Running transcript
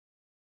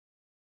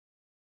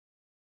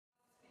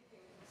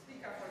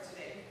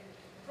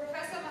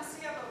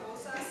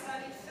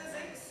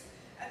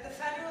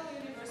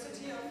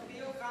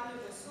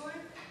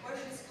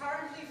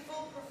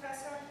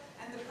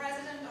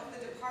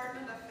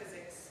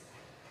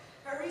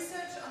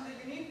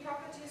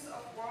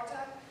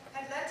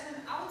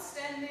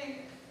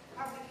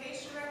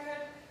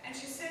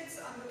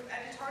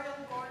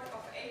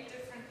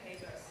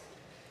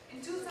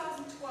In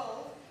 2012,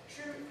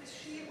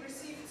 she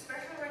received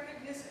special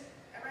recognition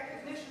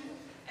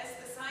as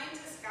the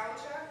Scientist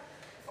Gauger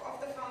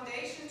of the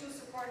Foundation to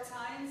Support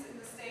Science in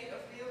the state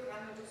of Rio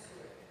Grande do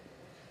Sul.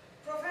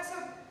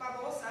 Professor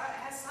Barbosa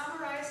has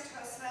summarized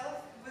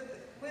herself with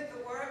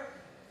the word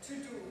 "to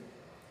do."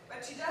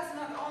 But she does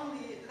not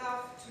only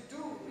love to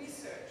do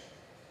research,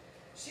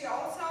 she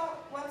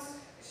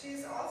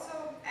is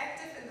also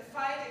active in the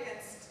fight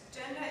against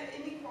gender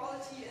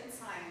inequality in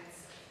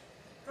science.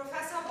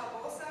 Professor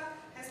Barbosa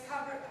has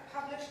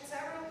published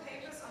several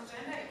papers on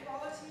gender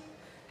equality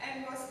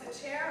and was the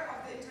chair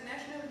of the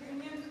International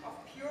Union of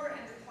Pure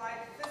and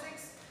Applied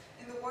Physics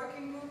in the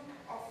working group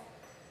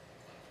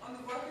on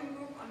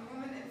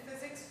women in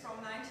physics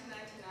from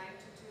 1999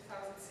 to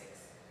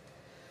 2006.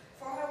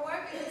 For her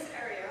work in this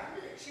area,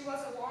 she was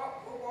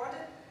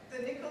awarded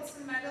the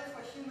Nicholson Medal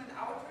for Human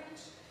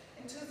Outreach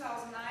in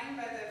 2009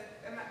 by the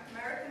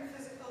American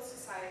Physical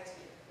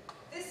Society.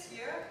 This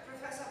year,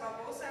 Professor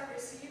Barbosa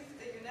received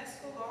the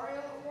UNESCO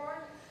L'Oreal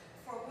Award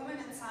for Women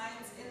in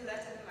Science in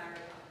Latin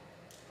America.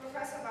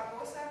 Professor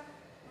Barbosa,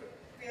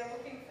 we are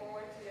looking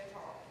forward to your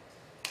talk.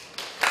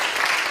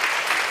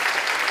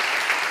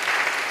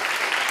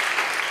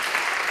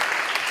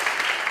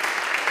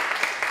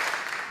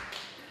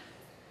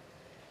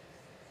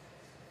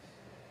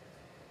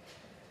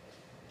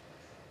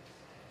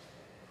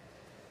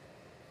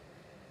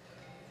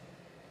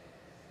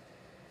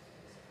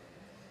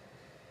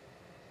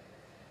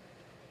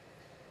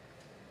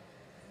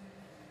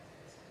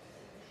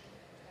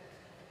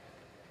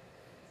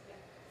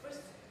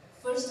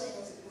 First, I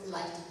would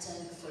like to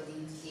thank you for the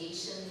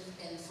invitation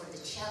and for the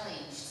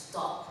challenge to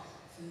talk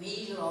to a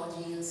major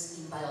audience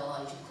in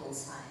biological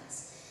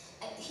science.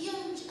 Here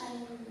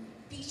I'm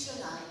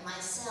picturing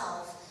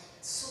myself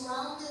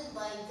surrounded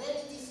by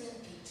very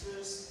different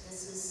pictures.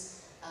 This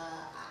is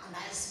an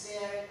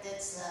iceberg,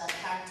 that's a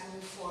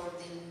cartoon for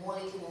the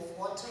molecule of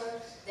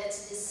water,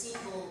 that's the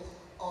symbol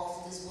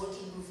of this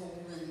working group of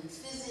women in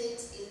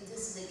physics, and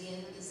this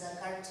again is a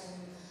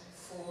cartoon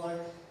for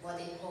what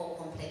they call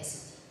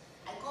complexity.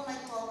 I call my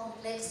talk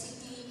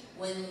complexity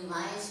when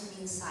life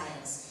means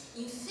science.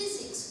 In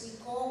physics,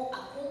 we call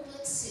a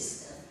complex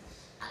system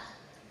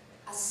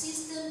a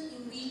system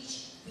in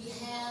which we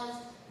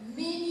have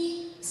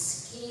many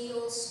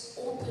scales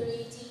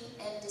operating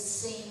at the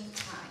same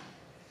time.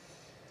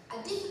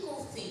 A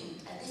difficult thing,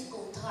 a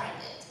difficult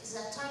target, is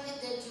a target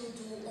that you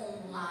do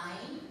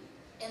online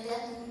and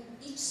that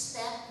each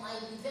step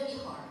might be very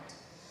hard.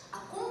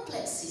 A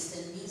complex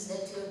system means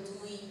that you're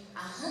doing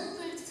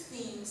 100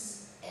 things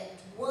at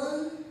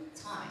one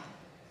time.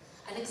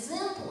 An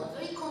example, a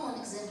very common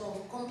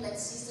example of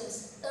complex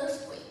systems,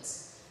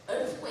 earthquakes.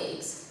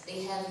 Earthquakes,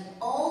 they have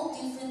all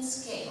different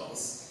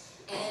scales,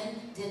 and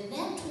the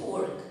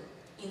network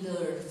in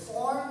the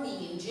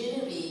forming and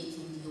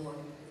generating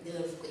the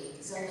earthquake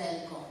is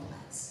very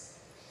complex.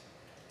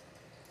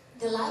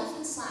 The life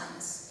in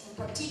science, and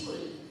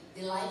particularly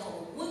the life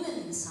of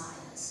women in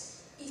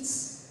science,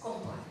 is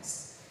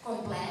complex.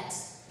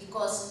 Complex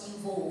because it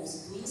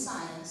involves doing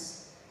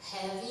science,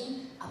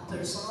 having a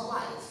personal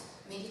life,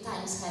 many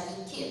times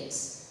having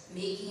kids,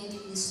 making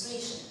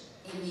administration,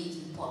 and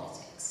making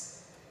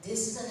politics.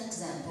 This is an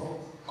example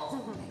of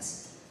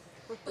complexity.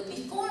 But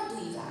before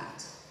doing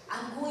that,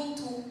 I'm going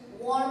to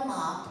warm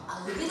up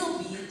a little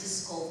bit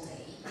this whole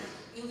day,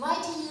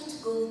 inviting you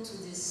to go to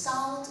the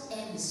South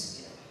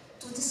Hemisphere,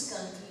 to this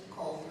country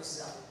called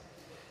Brazil.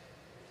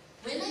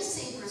 When I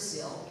say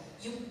Brazil,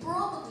 you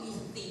probably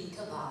think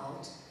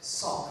about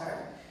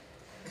soccer,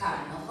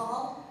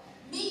 carnival,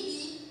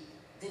 maybe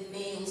the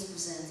males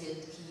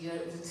presented here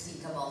would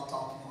think about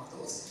top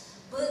models,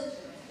 but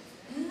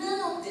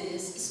none of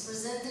this is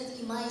presented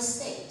in my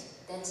state.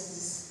 That's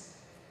this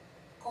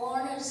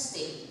corner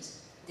state,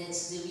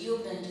 that's the Rio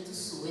Grande do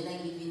Sul, and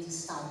I live in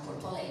this town,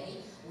 Porto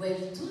Alegre, where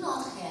we do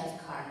not have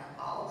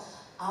carnival,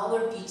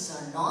 our beaches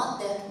are not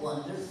that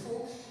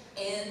wonderful,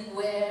 and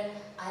where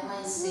I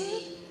might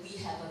say we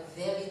have a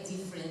very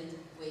different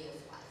way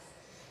of life.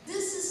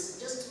 This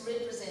is just to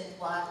represent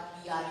what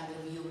we are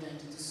in the Rio Grande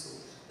do Sul.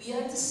 We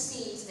are the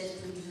states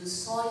that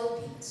produce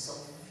soybeans, so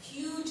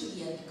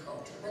hugely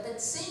agriculture, but at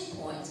the same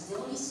point, the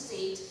only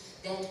state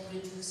that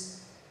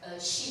produces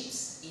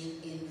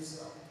sheep in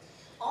Brazil.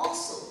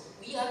 Also,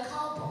 we are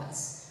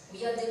cowboys.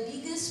 We are the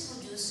biggest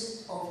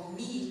producer of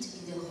meat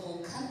in the whole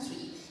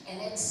country,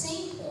 and at the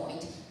same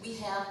point, we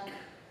have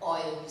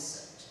oil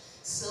research.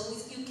 So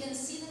you can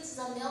see that it's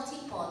a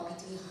melting pot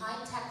between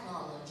high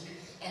technology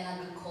and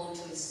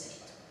agricultural state.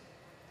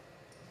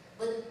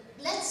 But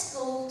let's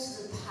go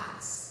to the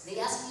past. They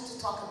asked me to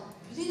talk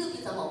a little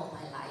bit about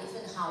my life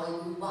and how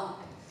I grew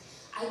up.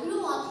 I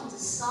grew up in the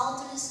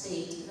southern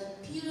state in a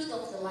period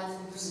of the life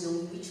of Brazil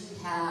in which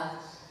we have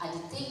a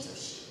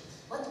dictatorship.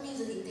 What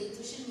means a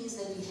dictatorship means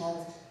that we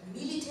have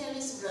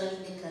militaries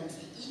running the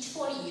country. Each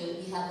 4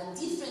 years we have a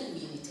different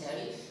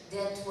military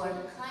that were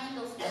kind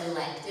of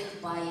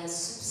elected by a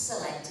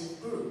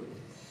sub-selective group.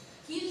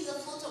 Here is a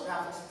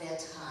photograph of that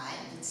time.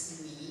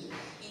 It's me.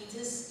 In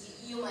this,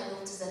 you might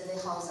notice that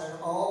the houses are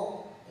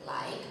all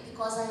like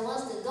because I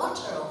was the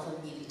daughter of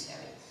a military.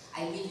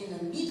 I live in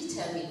a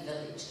military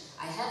village.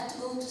 I have to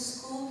go to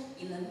school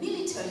in a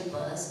military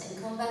bus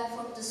and come back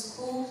from the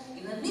school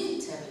in a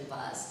military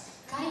bus.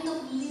 Kind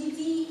of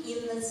living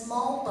in a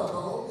small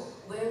bubble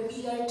where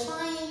we are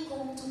trying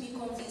to be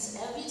convinced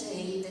every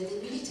day that the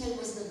military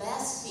was the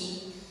best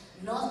thing.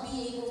 Not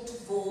being able to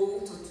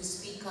vote or to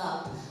speak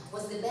up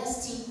was the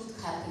best thing could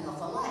happen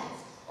of our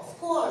life. Of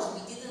course,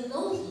 we didn't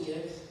know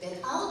here that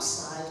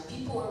outside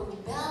people were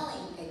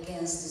rebelling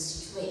against the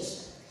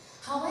situation.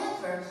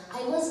 However,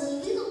 I was a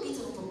little bit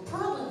of a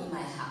problem in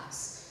my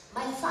house.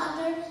 My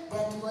father,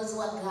 that was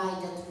one guy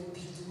that would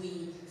be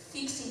doing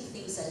fixing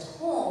things at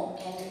home,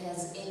 and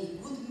as any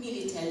good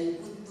military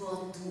would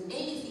not do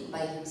anything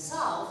by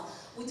himself,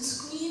 would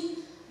scream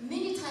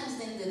many times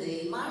in the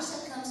day,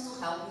 Marcia comes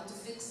to help me to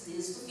fix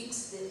this, to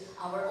fix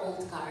our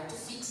old car, to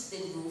fix the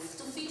roof,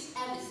 to fix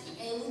everything.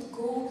 And I would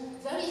go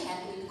very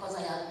happily because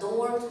I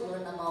adore to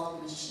learn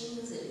about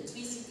machines,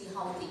 electricity,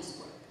 how things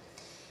work.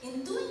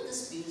 And during the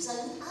speeches,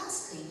 I would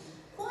ask him,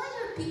 why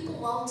are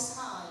people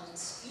outside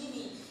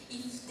screaming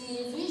if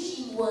the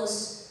regime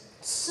was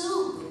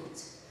so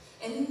good?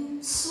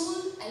 And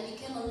soon I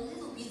became a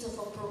little bit of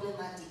a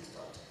problematic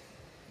daughter.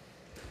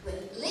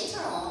 When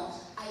later on,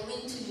 I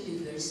went to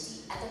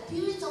university at a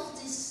period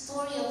of the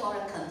story of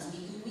our country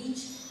in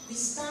which we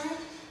start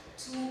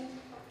to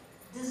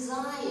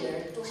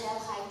desire to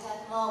have high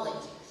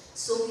technology.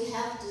 So we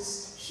have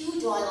this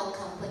huge oil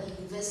company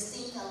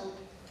investing a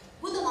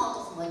good amount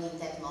of money in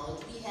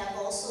technology. We have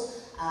also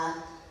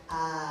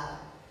a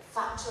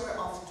factor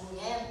of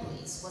doing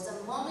employees. Was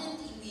a moment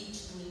in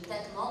which doing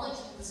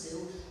technology in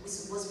Brazil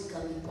was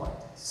becoming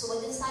important. So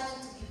I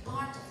decided to be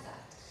part of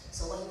that.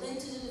 So I went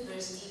to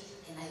university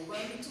and I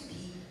wanted to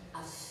be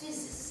a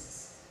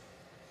physicist.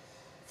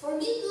 For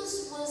me,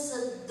 this was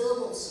a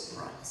double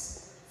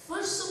surprise.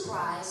 First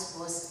surprise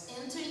was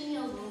entering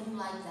a room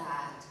like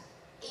that,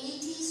 80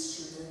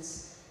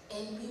 students,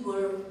 and we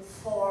were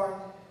 4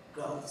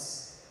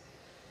 girls.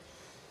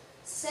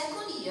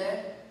 Second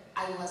year,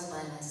 I was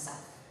by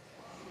myself.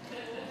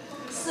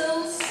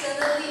 So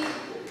suddenly,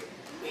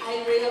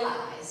 I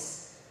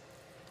realized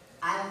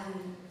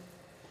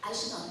I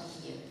should not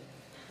be here.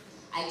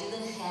 I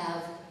didn't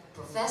have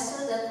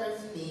professors that were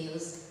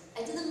females.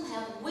 I didn't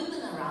have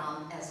women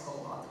around as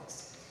role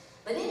models.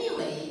 But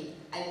anyway,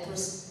 I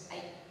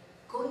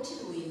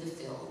continued in the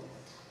field.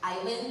 I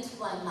went to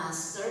my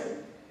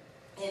master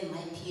and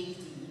my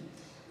PhD.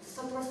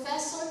 If a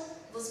professor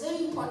was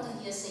very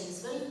important here, saying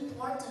it's very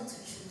important to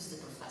choose the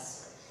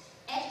professor.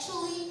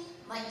 Actually,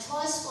 my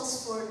choice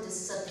was for the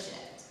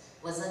subject.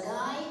 Was a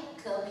guy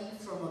coming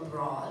from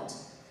abroad,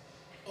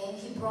 and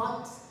he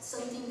brought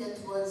something that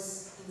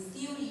was, in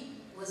theory,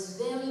 was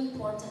very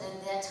important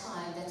at that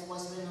time, that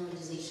was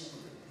renormalization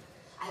group.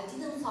 I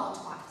didn't thought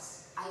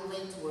twice. I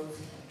went to work with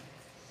him.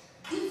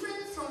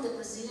 Different from the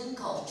Brazilian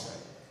culture,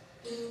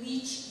 in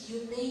which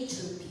you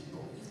nurture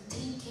people, you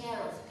take care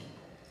of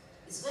people.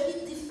 It's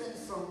very different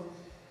from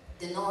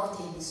the North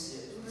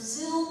Hemisphere. In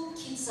Brazil,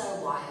 kids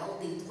are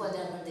wild, they do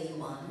whatever they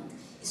want.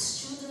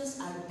 Students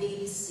are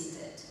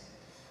babysitted.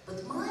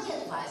 But my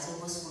advisor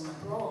was from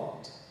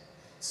abroad,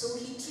 so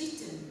he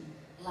treated me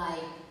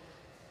like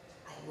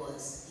I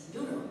was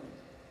in Europe.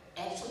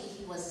 Actually,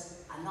 he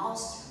was an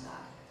Austrian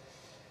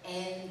guy.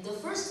 And the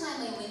first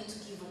time I went to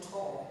give a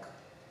talk,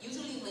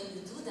 usually when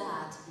you do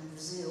that in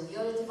Brazil,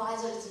 your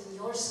advisor is on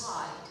your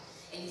side.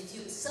 And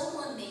if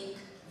someone makes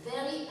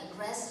very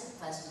aggressive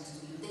questions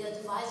to you, the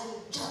advisor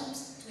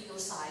jumps to your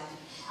side and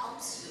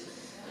helps you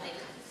like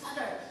a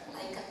father,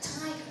 like a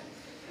tiger.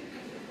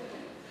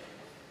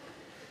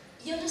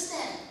 You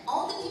understand?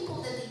 All the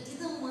people that they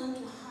didn't want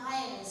to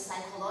hire in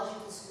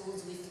psychological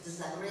schools with these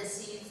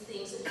aggressive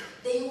things,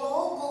 they will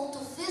all go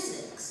to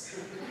physics.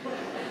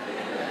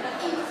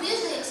 In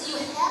physics, you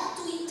have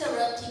to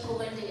interrupt people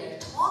when they are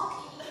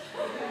talking.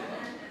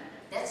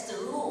 That's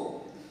the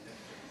rule.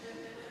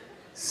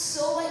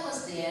 So I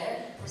was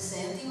there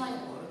presenting my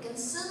work, and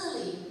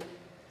suddenly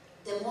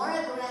the more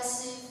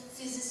aggressive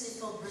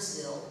physicist of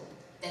Brazil,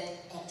 that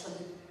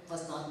actually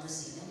was not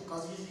Brazilian,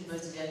 because usually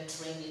Brazilians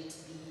are trained to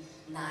be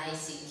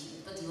nice and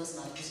cute, but he was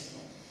not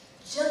Brazilian,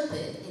 jumped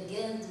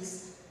again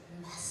this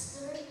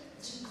master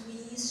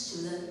degree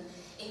student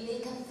and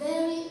make a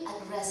very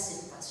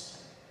aggressive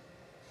question.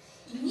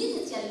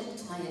 Immediately I looked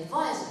to my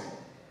advisor,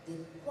 the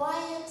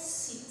quiet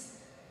seat,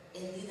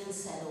 and didn't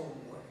say a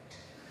word.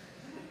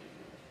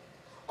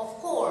 Of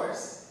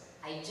course,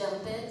 I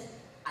jumped,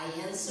 I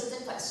answered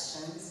the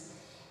questions,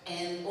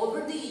 and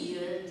over the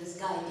year, this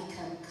guy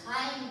became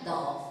kind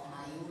of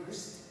my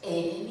worst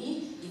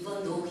enemy,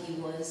 even though he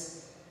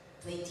was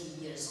 20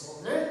 years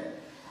older.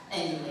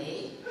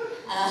 Anyway,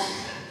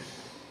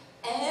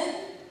 and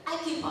I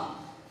keep up.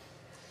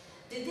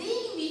 The day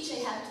in which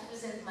I had to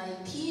present my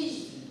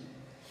PhD,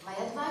 my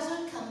advisor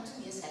came to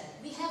me and said,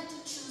 we have to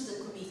choose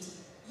a committee.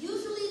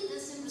 Usually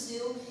this in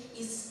Brazil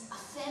is a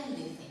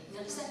family thing, you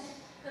understand?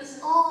 It's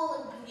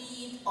all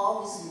agreed,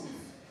 always move.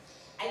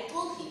 I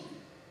told him,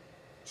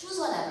 choose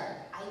whatever.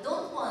 I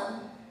don't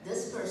want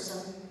this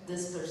person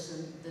this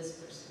person, and this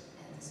person.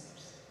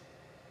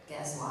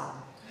 Guess what?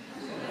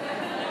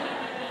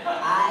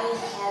 I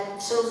had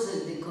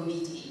chosen the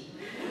committee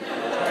for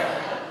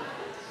him.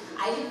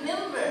 I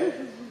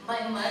remember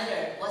my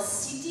mother was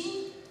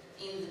sitting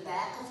in the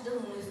back of the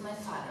room with my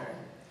father,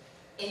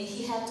 and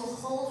he had to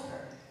hold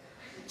her.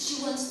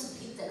 She wants to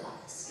beat the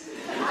glass.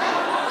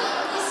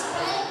 This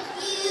man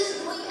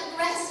is doing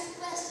aggressive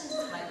questions to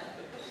my mother.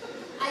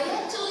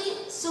 I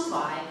actually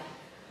survived,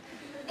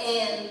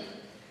 and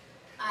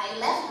I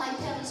left my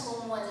parents'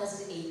 home when I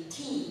was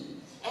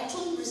 18.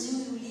 Actually, in Brazil,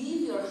 you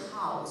leave your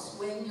house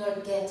when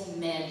you're getting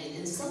married,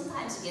 and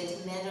sometimes you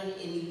get married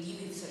and you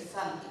live with your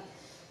family.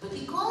 But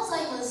because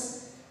I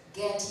was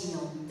getting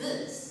on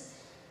this,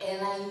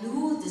 and I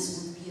knew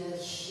this would be a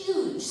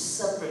huge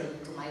suffering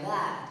to my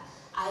dad,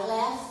 I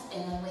left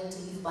and I went to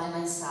live by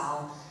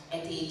myself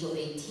at the age of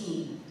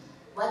 18.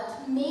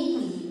 But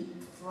mainly,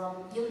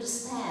 you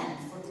understand,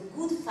 for the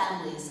good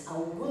families, a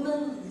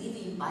woman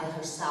living by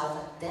herself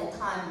at that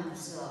time in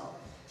Brazil,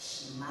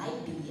 she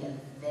might be a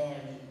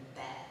very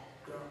bad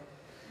girl.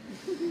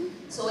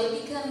 So I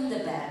became the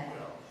bad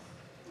girl.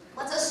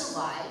 But I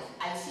survived.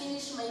 I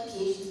finished my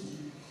PhD,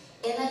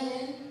 and I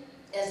went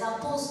as a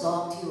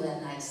postdoc to the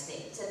United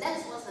States. And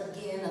that was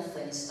again a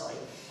funny story.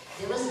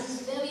 There was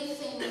this very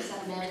famous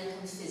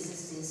American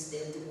physicist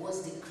that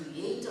was the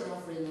creator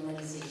of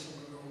renormalization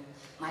group,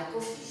 Michael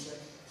Fisher.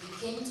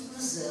 He came to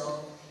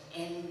Brazil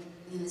and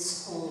in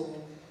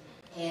school,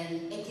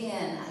 and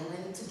again I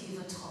went to give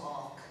a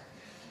talk,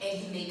 and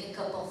he made a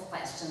couple of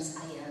questions,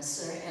 I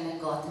answered, and I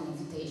got an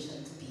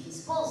invitation to be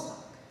his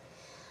postdoc.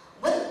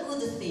 One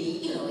good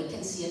thing, you know, you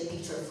can see a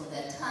picture from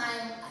that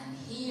time. I'm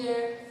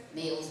here,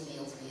 males,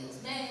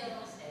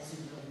 as you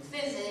do in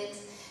physics.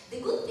 The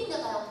good thing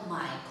about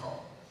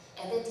Michael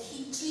is that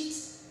he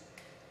treats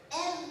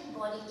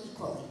everybody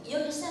equally. You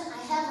understand?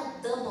 I have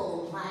a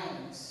double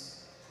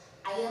minus.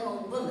 I am a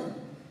woman,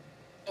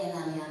 and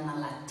I am a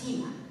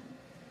Latina.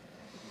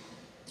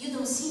 You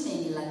don't see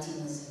many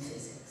Latinos in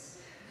physics.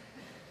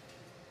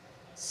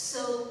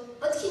 So,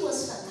 but he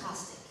was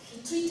fantastic.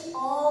 He treated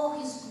all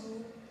his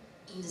group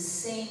in the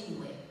same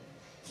way.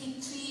 He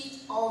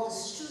treated all the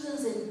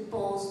students and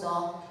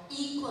postdocs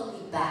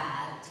equally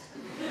bad.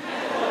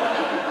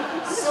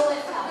 So I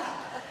felt.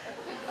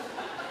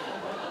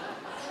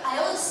 I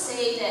always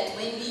say that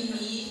when we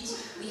meet,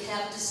 we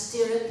have this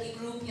therapy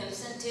group, you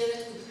understand,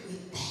 therapy group, we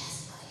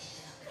pass by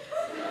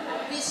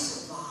him. We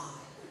survive.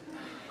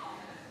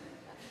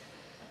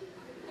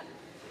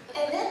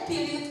 At that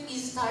period, we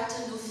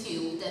started a new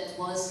field that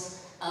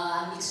was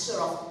a mixture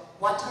of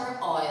water,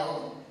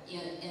 oil,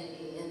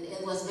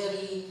 and was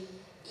very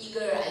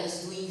eager. I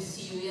was doing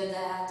theory of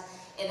that.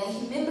 And I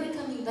remember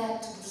coming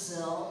back to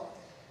Brazil.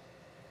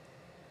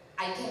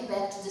 I came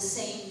back to the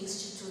same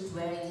institute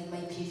where I did my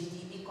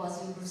PhD,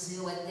 because in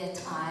Brazil at that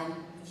time,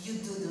 you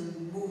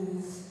didn't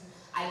move.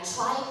 I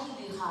tried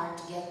really hard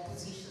to get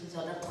positions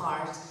on other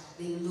parts.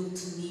 They looked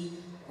to me,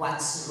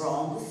 what's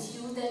wrong with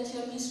you that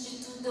your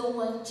institute don't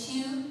want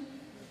you?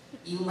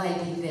 You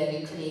might be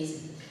very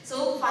crazy.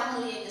 So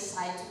finally I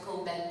decided to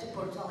go back to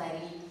Porto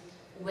Alegre,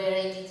 where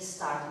I did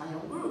start my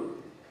own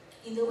group.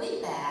 In the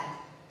way back,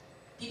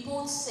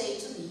 people would say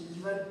to me,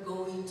 you are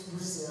going to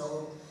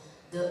Brazil,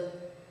 the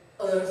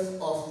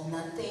earth of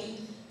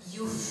nothing.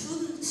 You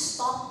shouldn't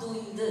stop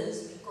doing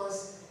this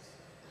because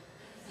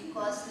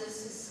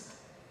this is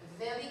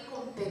a very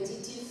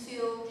competitive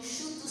field. You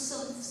should do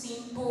some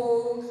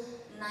simple,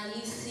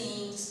 naive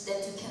things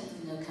that you can do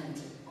in your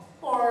country.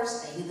 Of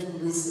course, I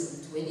didn't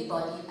listen to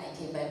anybody. I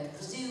came back to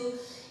Brazil,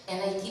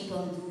 and I keep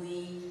on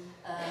doing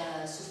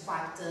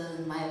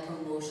surfactant, my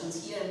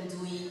promotions. Here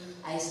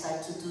I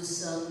start to do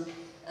some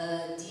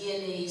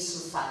DNA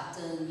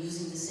surfactant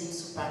using the same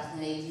surfactant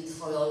I did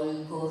for oil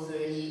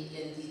recovery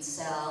and did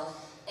cell,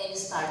 and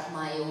start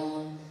my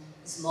own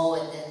small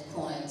at that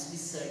point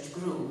research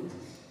group.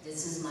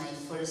 This is my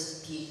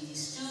first PhD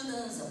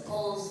students, a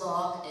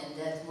postdoc, and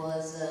that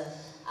was a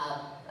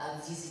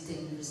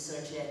visiting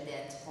researcher at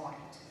that point.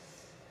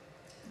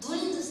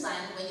 During this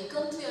time, when you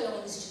come to your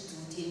own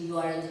institute and you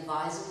are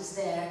advisors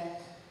there,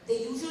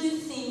 they usually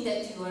think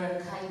that you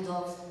are kind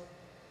of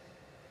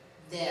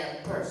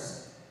their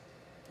person.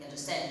 You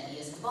understand? He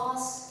is the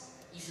boss,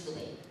 you should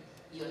obey.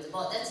 You're the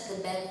boss. That's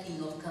the bad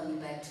thing of coming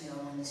back to your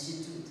own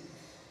institute.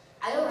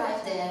 I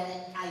arrived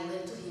there, I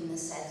went to him and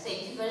said,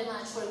 thank you very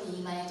much for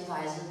being my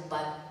advisor,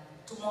 but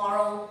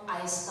tomorrow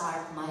I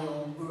start my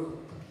own group.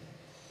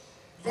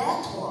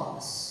 That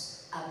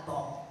was a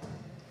bomb.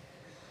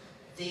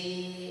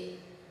 The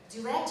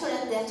director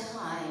at that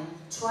time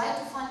tried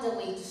to find a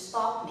way to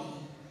stop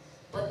me,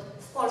 but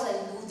of course I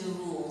knew the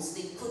rules.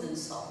 They couldn't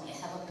stop me.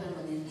 I have a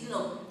permanent, you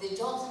know, the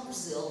jobs in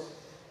Brazil,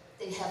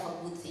 they have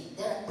a good thing.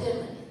 They're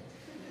permanent.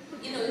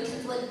 You know, you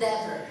can do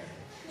whatever.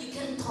 You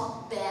can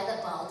talk bad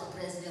about the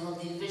president of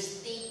the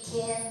university.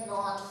 They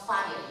cannot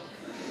fire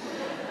you.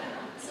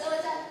 So I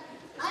thought,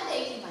 I'm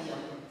making my own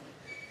group.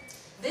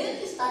 Then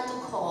he started to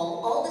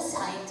call all the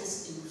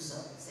scientists in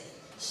Brazil and say,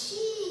 she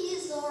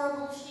is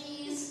horrible,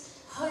 she is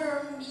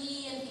harming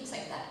me, and things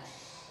like that.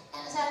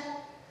 And I said,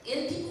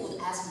 and people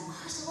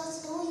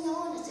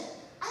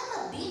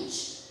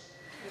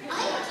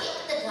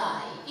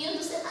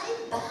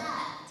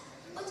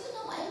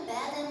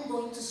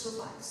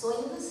So I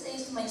always say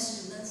to my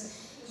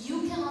students,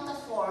 you cannot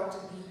afford to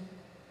be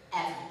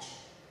average.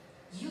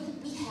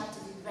 We have to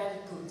be very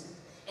good,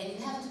 and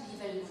you have to be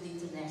very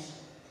good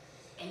international.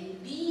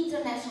 And being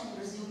international in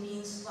Brazil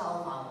means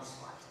 12 hours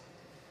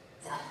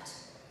flight.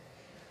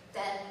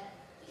 That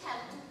we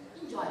have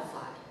to enjoy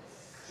flying.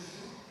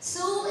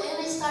 So,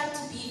 and I start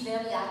to be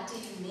very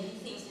active in many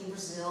things in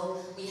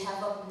Brazil. We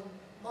have a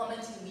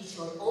moment in which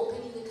you're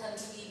opening the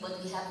country,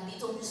 but we have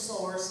little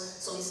resource,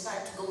 so we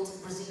start to go to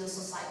Brazilian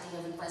society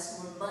and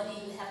request more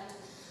money. We have to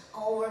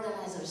all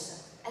organize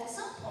ourselves. At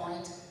some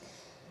point,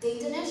 the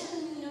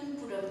International Union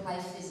put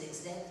applied physics,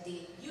 that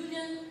the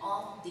Union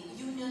of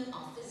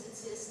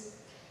Physicists,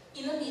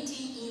 in a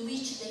meeting in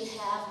which they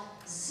have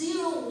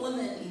 0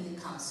 women in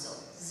the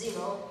council,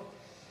 0,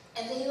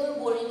 and they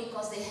were worried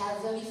because they have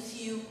very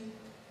few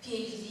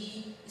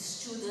PhD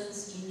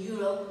students in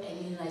Europe and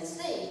in the United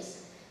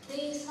States.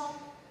 They thought,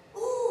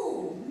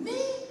 oh,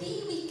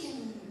 maybe we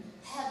can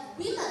have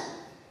women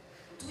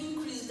to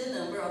increase the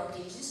number of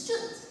PhD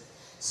students.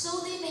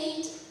 So they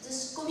made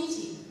this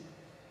committee.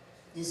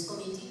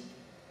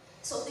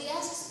 So they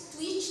asked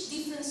to each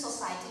different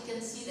society. You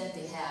can see that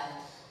they have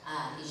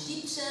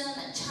Egyptian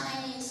and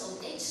Chinese, so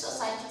each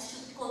society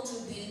should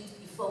contribute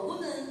with a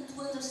woman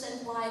to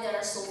understand why there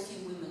are so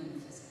few women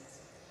in physics.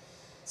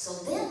 So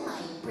then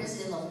my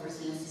president of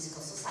Brazilian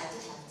Physical Society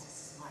had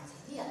this smart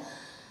idea.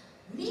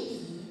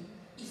 Maybe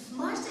if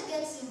Marcia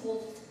gets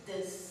involved with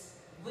this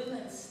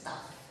women's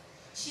stuff,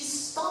 she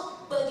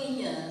stopped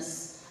bugging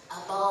us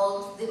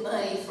about the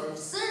money for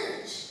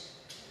research.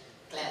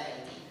 Clever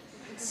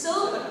idea.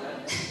 So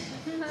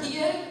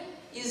here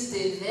is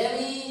the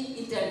very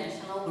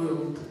international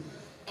group,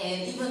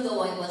 and even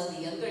though I was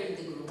the younger in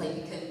the group, I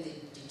became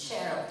the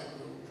chair of the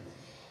group.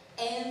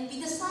 And we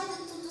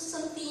decided to do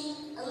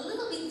something a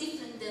little bit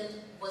different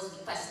than was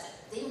requested.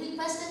 They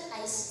requested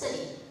I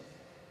study.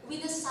 We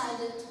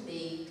decided to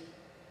make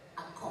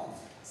a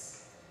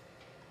conference,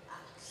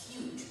 a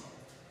huge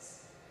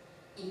conference,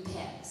 in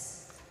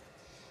Paris.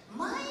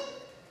 My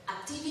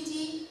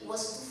activity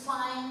was to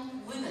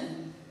find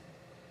women,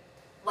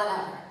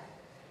 whatever,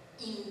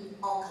 in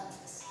all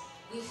countries.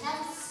 We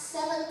have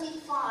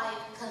 75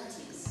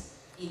 countries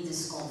in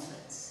this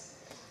conference.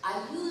 I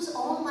use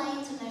all my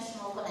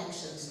international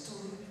connections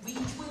to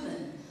reach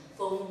women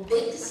from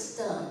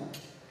Uzbekistan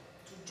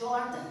to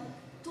Jordan,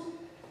 to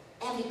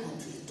every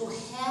country, to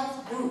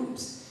have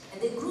groups.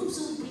 And the groups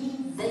will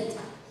bring data,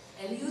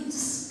 and you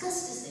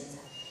discuss this data,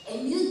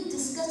 and you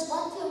discuss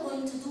what you're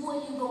going to do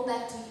when you go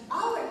back to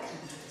our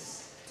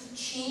countries to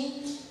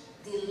change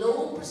the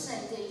low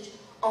percentage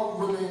of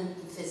women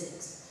in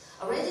physics.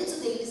 Already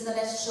today,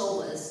 Elizabeth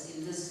showed us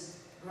in this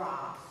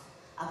graph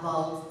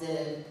about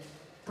the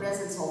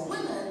presence of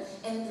women,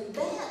 and the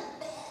bad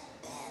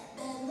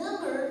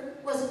number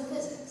was in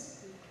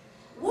physics.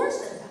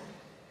 Worse than that.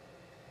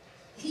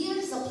 Here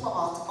is a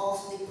plot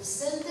of the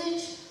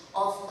percentage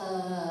of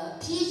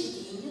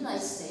PhD in the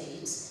United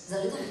States. It's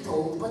a little bit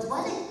old, but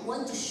what I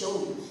want to show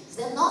you is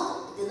that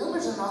the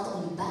numbers are not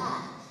only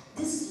bad,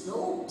 this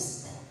slope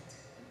is bad.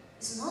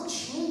 It's not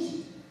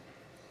changing.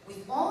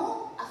 With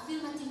all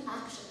affirmative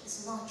action,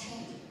 it's not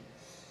changing.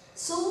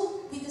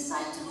 So we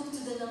decide to look to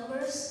the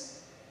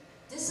numbers.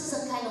 This is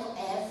a kind of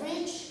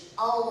average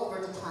all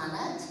over the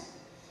planet.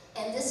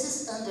 And this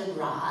is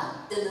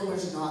undergrad. The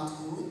numbers are not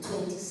good,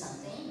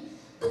 20-something.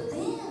 But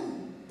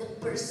then the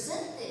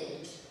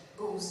percentage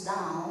goes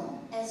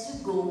down as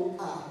you go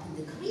up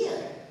in the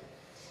career.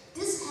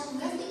 This has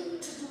nothing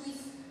to do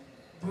with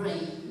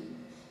brain.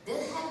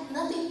 That has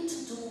nothing to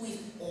do with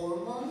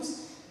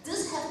hormones.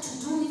 This has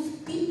to do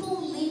with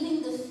people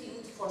leaving the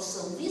field for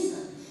some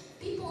reason.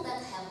 People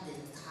that have the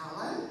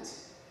talent,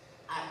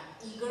 are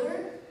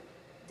eager,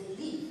 they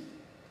leave.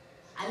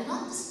 I'm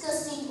not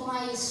discussing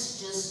why it's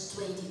just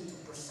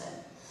 22%.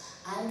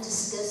 I'm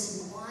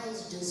discussing why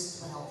it's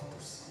just 12% here.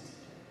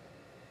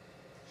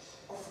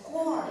 Of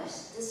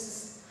course, this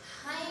is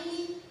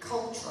highly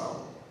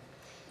cultural.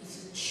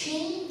 If you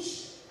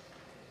change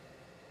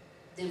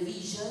the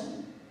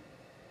vision,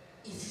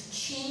 if you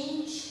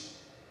change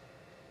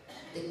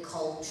the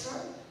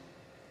culture,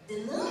 the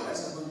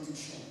numbers are going to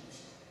change.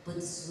 But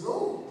the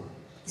slope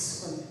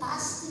is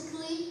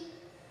fantastically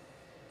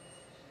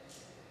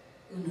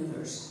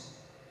universal.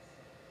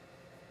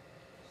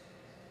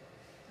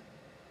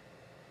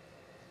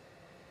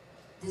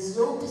 The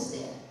slope is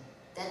there.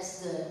 That's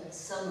the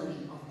summary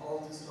of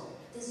all the slope.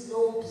 The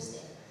slope is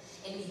there.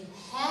 And we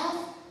have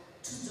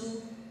to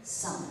do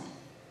something.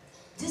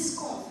 This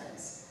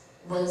conference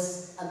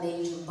was a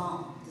major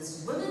bomb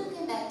because women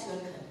came back to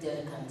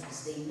their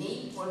countries. They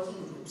made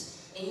working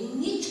groups. And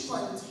in each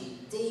country,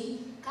 they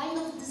kind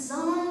of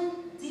designed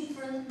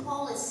different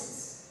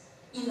policies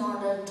in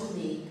order to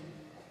make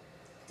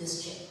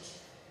this change.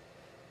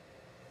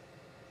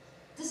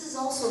 This is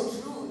also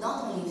true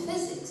not only in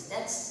physics.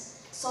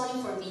 That's,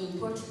 sorry for being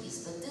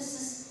Portuguese, but this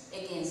is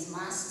against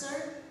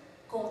master,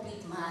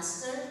 complete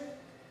master,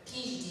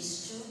 PhD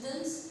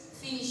students,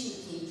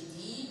 finishing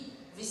PhD,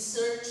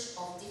 research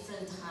of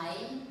different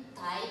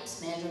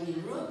types measured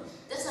in Europe.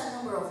 That's a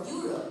number of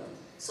Europe.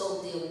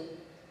 So the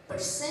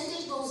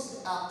percentage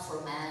goes up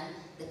for men,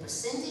 the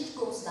percentage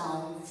goes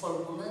down for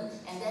women,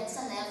 and that's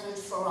an average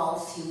for all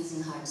fields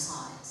in hard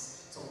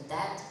science. So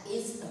that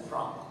is a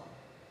problem.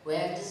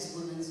 Where this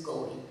woman's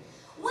going.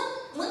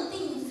 One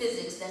thing in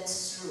physics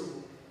that's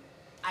true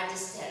are the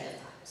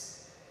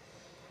stereotypes.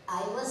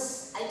 I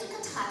took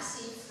a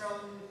taxi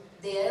from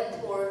the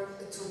airport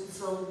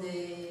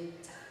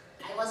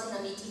I was in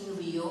a meeting in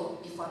Rio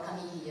before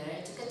coming here.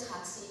 I took a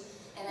taxi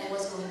and I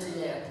was going to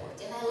the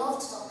airport. And I love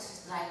to talk to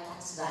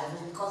taxi drivers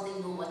because they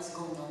know what's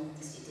going on in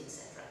the city,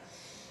 etc.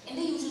 And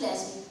they usually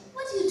ask me,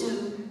 what do you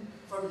do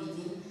for a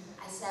living?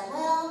 I said,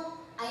 well,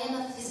 I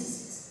am a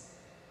physicist.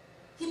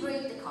 He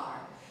braked the car.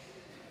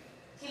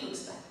 He looks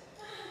back.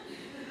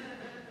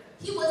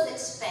 He was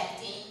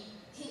expecting,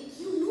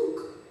 you look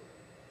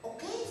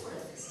okay for a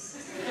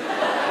physicist.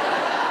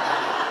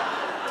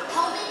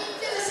 How many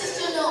physicists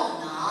do you know?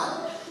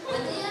 None.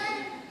 But they are.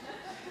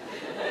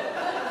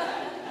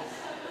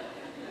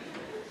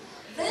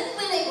 Then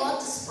when I got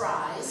this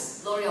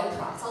prize, L'Oreal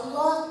Prize, a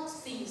lot of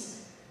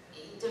things,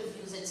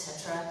 interviews,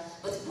 etc.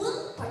 But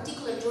one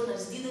particular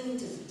journalist did an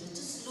interview. They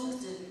just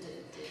looked at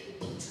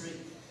the picture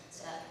and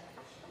said,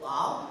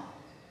 wow,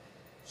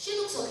 she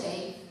looks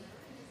okay,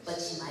 but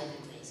she might be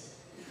crazy.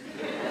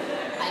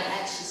 I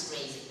bet she's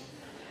crazy.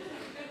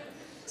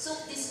 So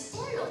the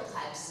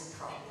stereotypes is a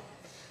problem.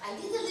 I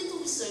did a little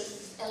research,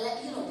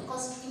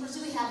 because in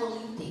Brazil we have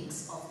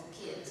Olympics of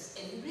the kids,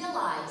 and we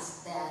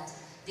realized that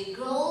the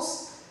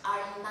girls are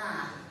in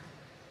math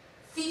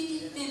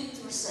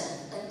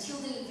 50% until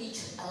they reach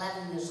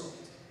 11 years old.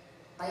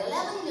 By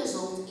 11 years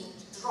old,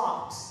 it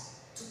drops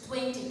to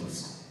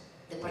 20%,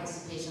 the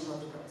participation of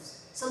the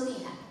girls. Something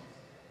happened.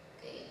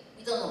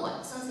 We don't know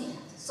what, something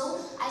happened. So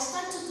I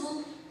started to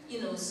do,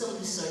 some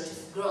research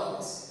with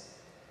girls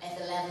at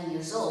 11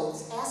 years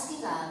old,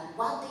 asking them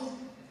what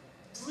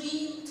they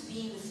dream to be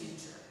in the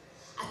future.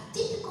 A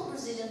typical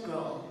Brazilian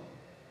girl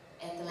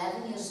at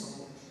 11 years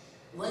old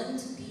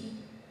wants to be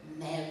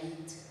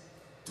married,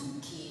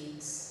 2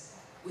 kids,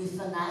 with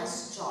a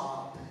nice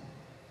job,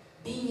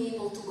 being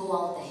able to go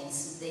out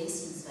dancing.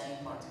 Dancing is very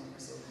important in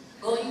Brazil.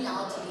 Going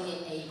out to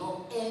being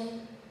able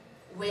and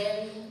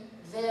wearing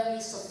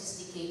very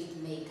sophisticated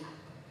makeup.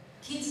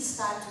 Kids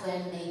start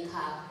wearing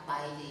makeup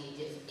by the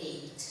age of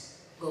 8,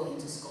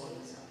 going to school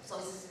and stuff. So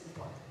it's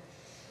important.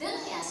 Then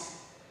I asked,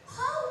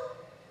 how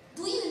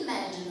do you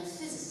imagine a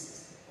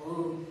physicist?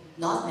 Oh,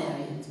 not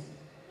married,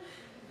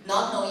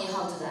 not knowing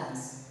how to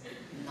dance,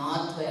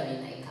 not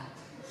wearing makeup.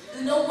 Do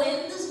you know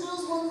when these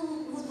girls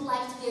would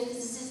like to be a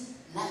physicist?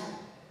 Never.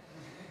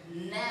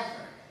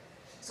 Never.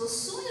 So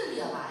soon you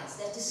realize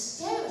that the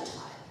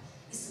stereotype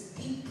is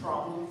a big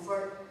problem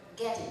for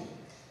getting it.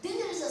 Then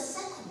there is a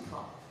second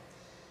problem.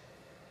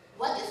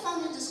 What we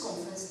found in this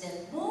conference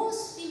that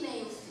most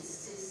female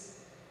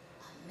physicists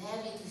are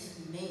married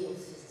with male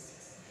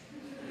physicists.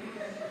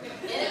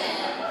 And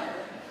again,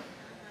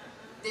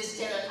 this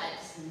stereotype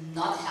is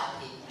not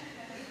helping.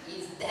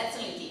 It's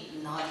definitely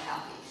not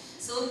helping.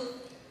 So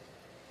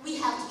we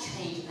have to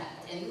change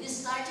that. And we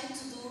started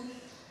to do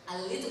a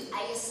little,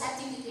 I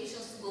accept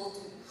invitations to go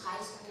to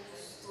high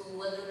schools,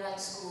 to undergrad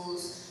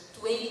schools,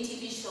 to any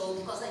TV show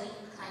because I need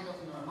kind of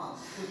normal.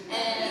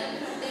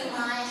 And they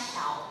might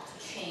help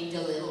to change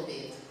a little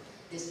bit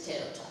the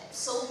stereotype.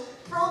 So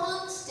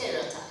problem,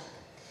 stereotype.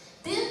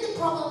 Then the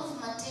problem of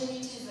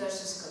maternity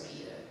versus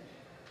career.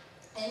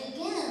 And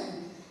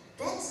again,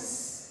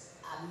 that's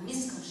a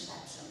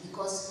misconception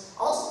because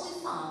also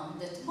we found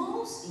that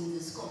in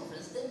this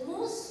conference, that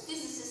most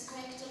physicists are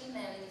actually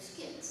married with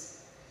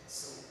kids.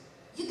 So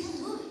you can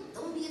do it,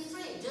 don't be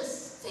afraid,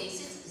 just face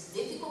it, it's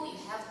difficult, you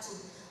have to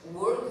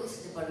work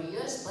with the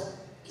barriers, but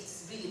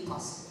it's really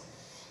possible.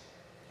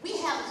 We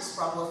have this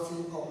problem of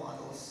few role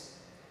models,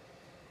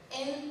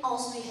 and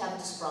also we have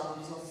this problem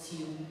of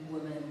few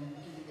women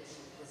in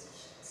leadership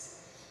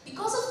positions.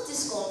 Because of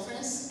this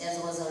conference, as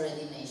was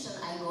already mentioned,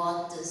 I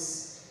got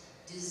this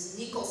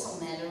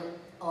Nicholson Medal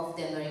of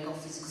the American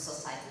Physical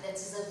Society. That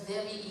is a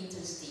very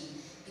interesting,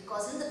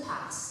 because in the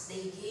past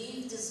they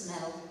gave this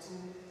medal to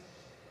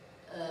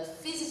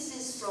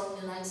physicists from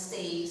the United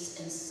States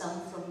and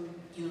some from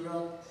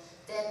Europe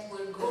that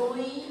were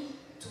going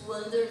to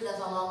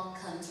underdeveloped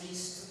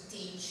countries to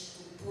teach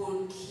to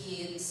poor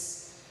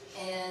kids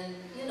and,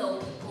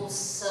 people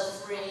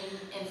suffering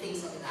and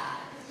things like that.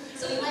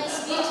 So in my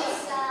speech I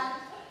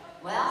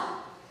said,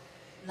 well,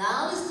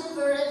 now is the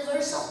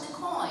reverse of the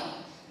coin.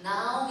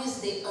 Now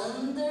is the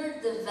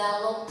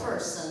underdeveloped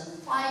person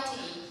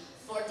fighting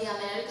for the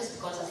Americas,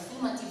 because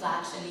affirmative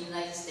action in the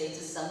United States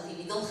is something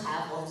we don't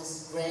have, all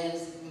these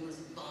grants, we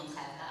don't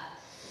have that,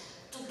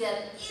 to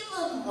get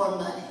even more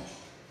money.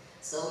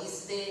 So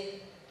it's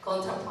the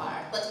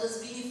counterpart, but it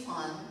was really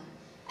fun.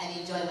 I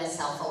enjoyed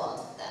myself a lot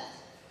of that.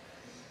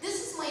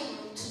 This is my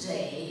group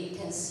today. You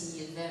can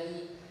see a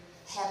very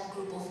happy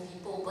group of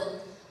people,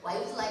 but I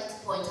would like to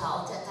point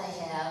out that I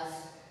have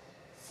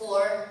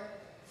 4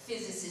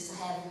 physicists.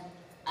 I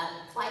have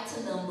quite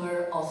a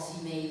number of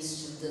female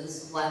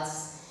students,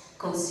 what's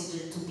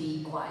considered to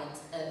be quite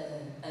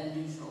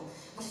unusual.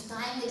 With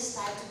time they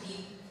start to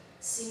be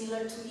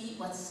similar to me,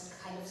 what's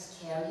kind of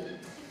scary.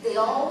 They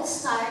all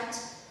start,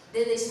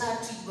 then they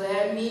start to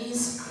wear mini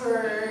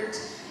skirt.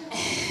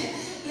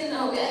 You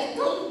know, I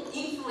don't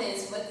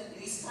influence, but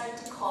they start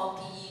to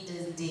copy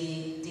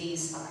the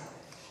style.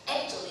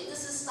 Actually,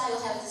 this style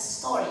has this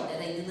story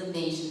that I didn't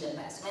mention in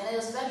the past. When I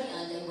was very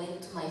young, I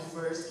went to my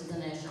first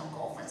international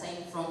conference. I'm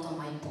in front of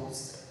my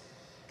poster.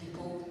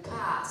 People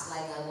pass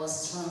like I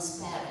was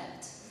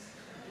transparent.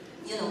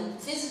 You know,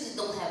 physicists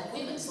don't have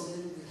women, so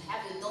you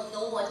don't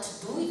know what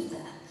to do with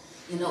them.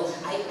 You know,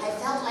 I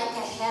felt like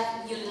I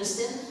have, you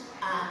understand,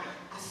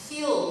 a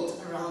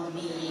field around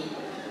me.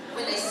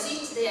 When I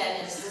sit there,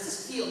 there's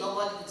this field,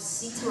 nobody would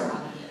sit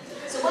around me.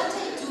 So what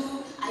I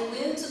do, I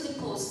went to the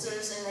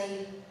posters and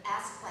I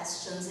ask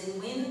questions,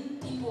 and when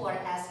people are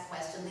asked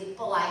questions, they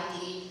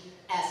politely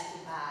ask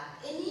you back,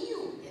 and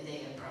you? And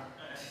they are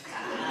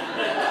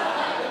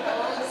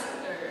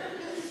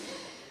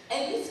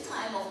and with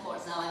time, of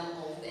course, now I'm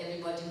old,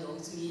 everybody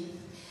knows me.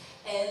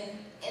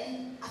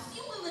 And a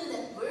few women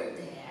that were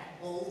there,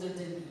 older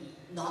than me,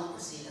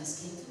 non-Brazilians,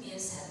 came to me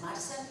and said,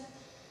 Marcia,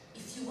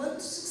 if you want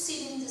to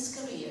succeed in this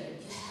career,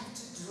 you have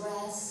to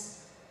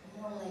dress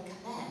more like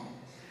a man.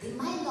 They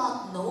might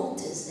not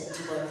notice that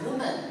you are a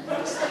woman,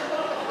 but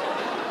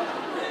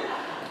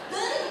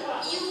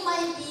you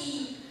might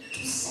be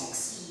too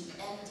sexy,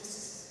 and this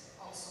is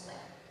also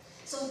bad.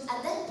 So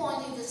at that point,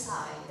 I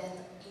decided that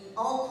in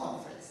all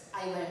conferences,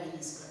 I wear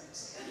mini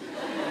skirts.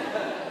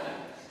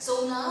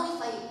 So now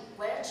if I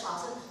wear a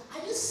trouser,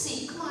 are you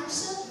sick,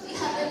 Marcia? Do you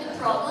have any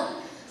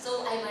problem?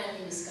 So I wear a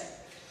mini skirt.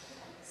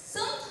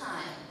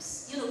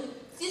 Sometimes, you know,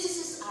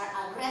 physicists are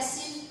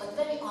aggressive but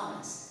very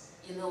honest.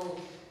 You know,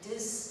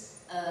 this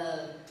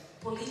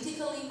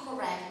politically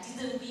correct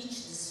didn't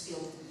reach this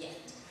field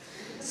yet.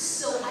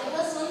 So I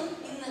was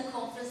in a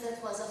conference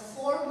that was a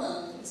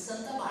 4-month in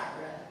Santa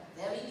Barbara,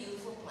 very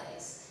beautiful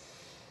place.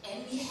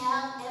 And we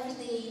have every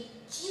day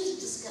huge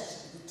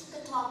discussion. We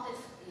took a topic,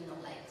 you know,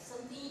 like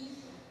something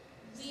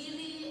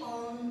really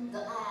on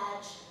the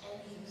edge, and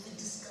we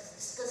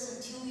discuss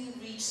until we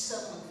reach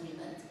some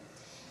agreement.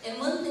 And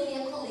one day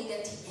a colleague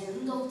at the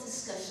end of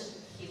discussion,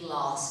 he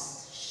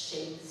lost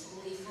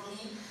shamefully from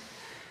me.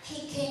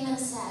 He came and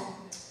said,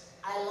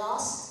 I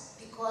lost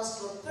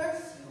because your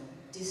perfume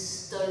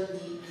disturbed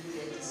me in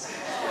the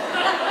discussion.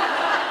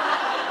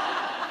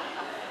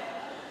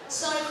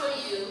 Sorry for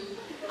you.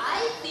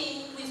 I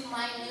think with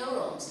my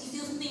neurons. If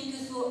you think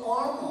with your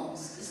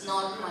hormones, it's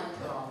not my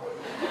problem.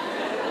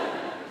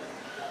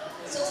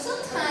 So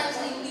sometimes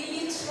they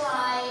really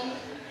try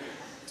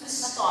to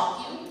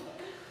stop you,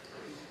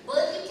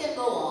 but you can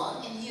go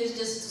on. And here's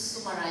just to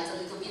summarize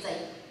a little bit. I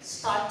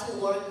start to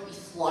work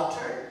with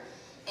water.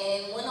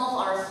 And one of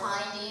our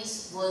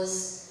findings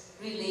was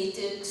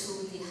related to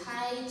the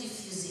high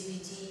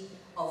diffusivity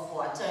of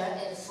water.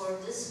 And for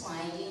this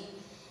finding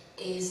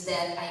is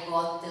that I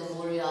got the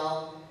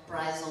L'Oreal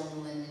Prize on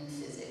Women in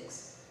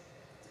Physics.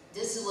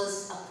 This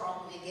was a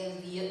problem,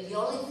 again, the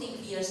only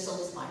thing we are so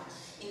smart.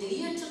 In the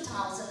year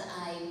 2000,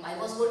 I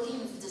was working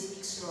with this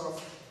mixture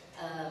of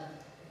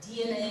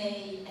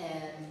DNA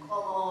and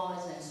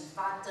colloids and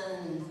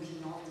surfactant and looking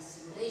at all the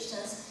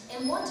simulations.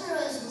 And water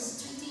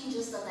was treating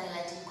just a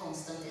dielectric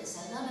constant. I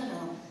said,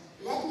 no,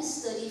 let me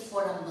study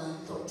for a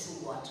month or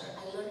two water.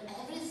 I learned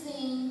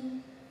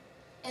everything,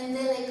 and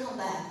then I come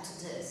back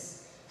to this.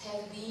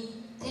 Have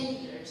been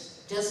 10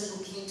 years just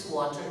looking into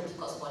water,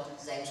 because water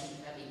is actually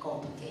very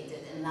complicated,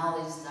 and now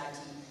I'm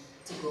starting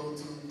to go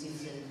to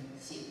different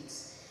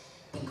fields.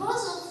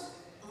 Because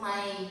of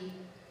my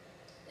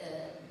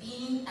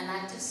being an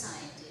active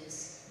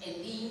scientist and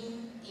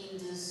being in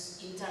this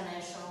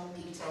international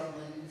picture of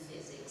women in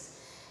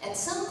physics, at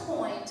some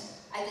point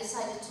I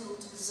decided to look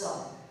to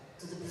Brazil,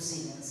 to the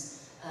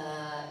Brazilians,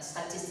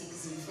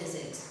 statistics in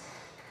physics.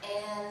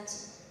 And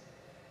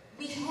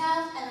we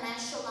have a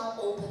national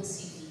open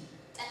CV.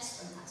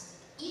 That's fantastic.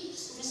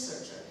 Each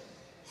researcher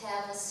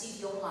have a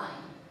CV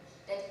online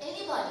that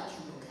anybody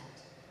can look at.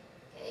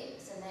 Okay?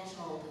 It's a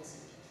national open CV.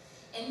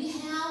 And we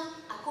have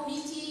a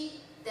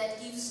committee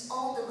that gives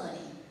all the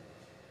money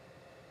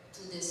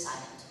to the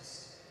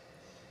scientists.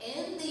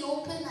 And they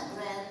open a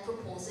grant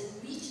proposal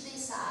in which they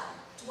say,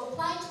 to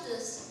apply to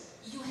this,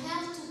 you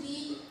have to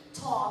be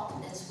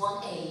top, that's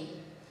 1A,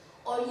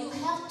 or you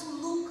have to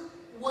look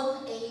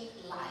 1A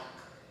like.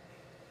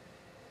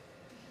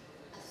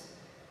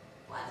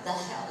 What the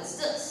hell is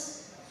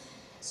this?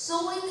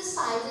 So I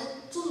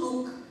decided to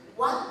look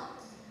what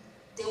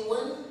the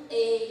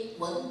 1A,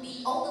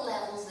 1B, all the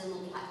levels they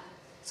look like.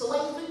 So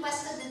I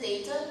requested the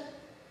data,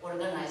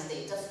 organized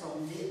data for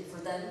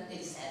them.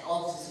 They said,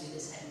 obviously they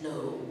said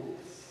no.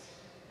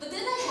 But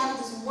then I have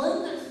this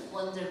wonderful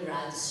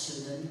undergrad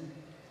student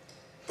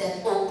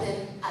that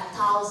opened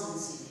 1,000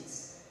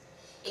 CVs.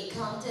 It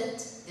counted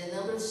the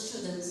number of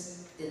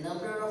students, the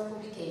number of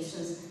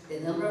publications, the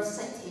number of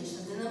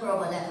citations, the number of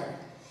whatever.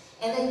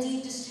 And I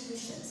did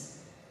distributions.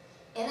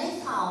 And I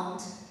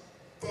found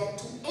that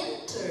to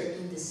enter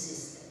in the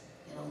system,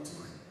 you know, to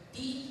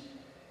be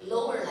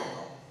lower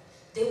level,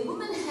 the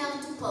women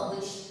have to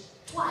publish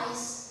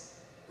twice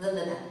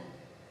London.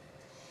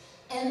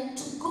 And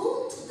to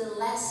go to the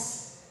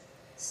last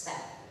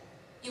step,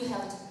 you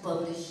have to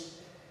publish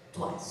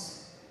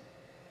twice.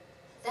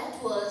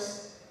 That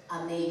was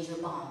a major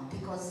bomb,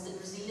 because the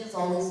Brazilians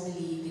always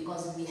believe,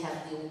 because we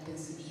have the open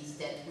CVs,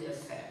 that we are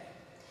fair.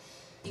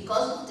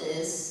 Because of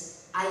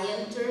this, I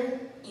enter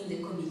in the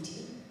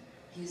committee.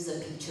 Here's a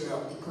picture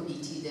of the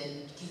committee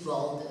that give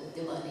all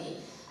the money.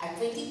 Are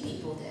 20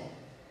 people there.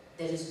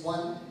 There is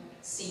one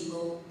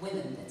single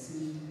woman, that's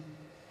me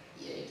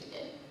here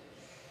today.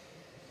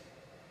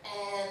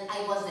 And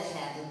I was the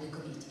head of the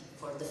committee.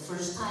 For the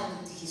first time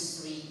in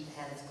history,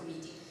 head of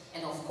committee.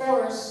 And of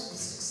course, we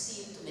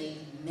succeed to make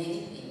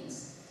many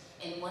things.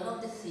 And one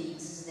of the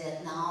things is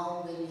that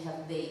now when we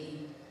have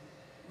baby,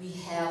 we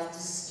have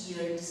this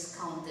year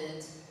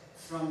discounted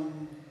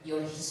from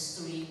your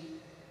history,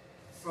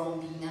 from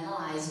being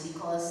analyzed,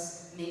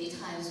 because many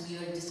times we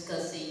are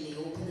discussing, they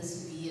open the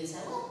CV and say,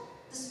 well,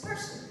 this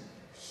person,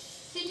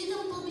 she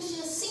didn't publish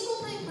a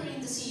single paper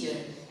in this year.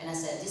 And I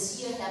said,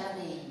 this year have a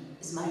name,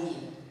 it's Maria.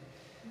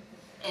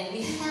 And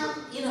we have,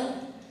 you know,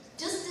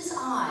 just this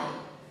eye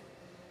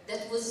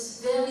that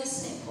was very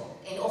simple.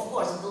 And of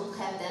course, we don't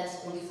have that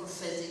only for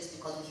physics,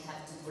 because we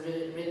have to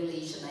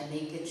regulation. I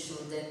make it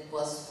sure that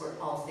was for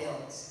all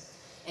fields.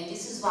 And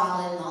this is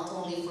valid not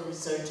only for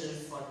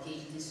researchers, for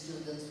PhD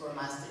students, for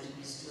master's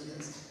degree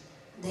students.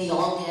 They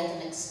all get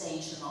an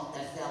extension of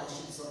their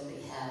fellowships when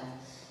they have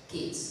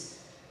kids.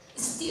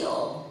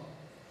 Still,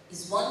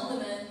 it's one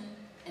woman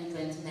and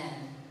 20 men.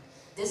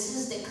 This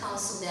is the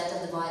council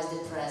that advised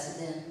the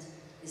president.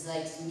 It's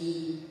like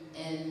me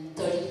and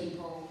 30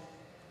 people,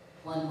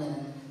 one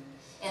woman.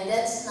 And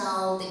that's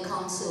now the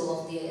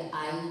council of the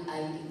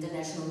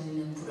International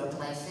Union for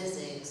Applied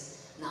Physics.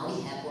 Now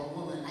we have one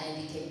woman.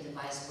 I became the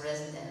vice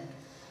president.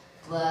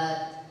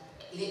 But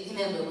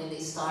remember, when they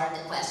start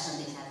the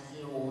question, they have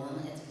 0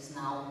 woman. At least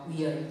now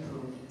we are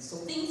improving. So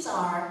things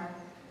are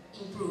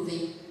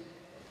improving,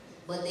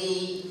 but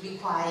they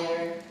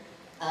require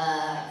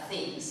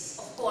things.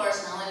 Of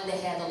course, now I'm the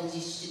head of the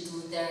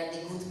institute. There are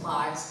the good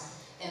parts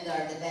and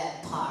there are the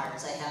bad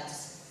parts. I have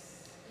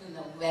to, you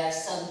know, wear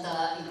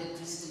Santa in the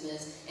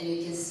Christmas, and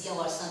you can see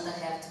our Santa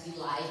have to be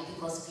light,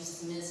 because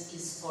Christmas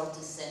is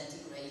 40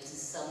 centigrade, it's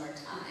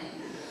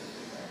summertime.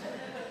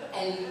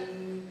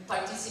 And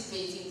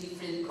participating in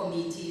different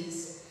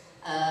committees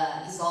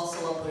is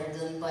also a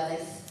burden, but I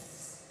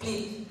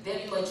split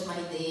very much my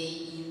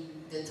day in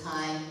the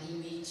time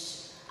in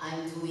which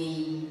I'm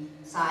doing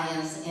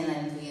science and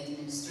I'm doing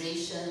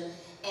administration.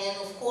 And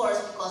of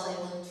course, because I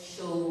want to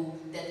show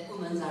that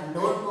women are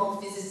normal,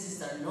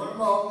 physicists are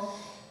normal,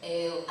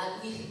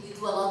 we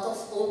do a lot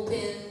of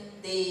open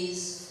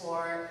days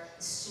for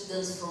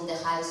students from the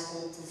high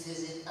school to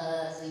visit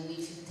us, in which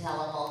we tell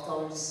about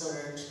our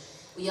research.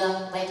 We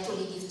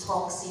actually give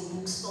talks in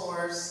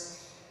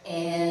bookstores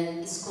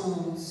and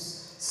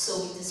schools,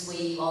 so in this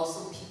way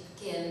also people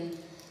can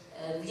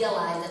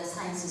realize that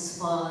science is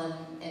fun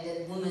and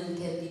that women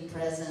can be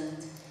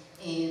present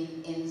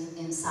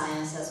in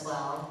science as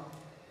well.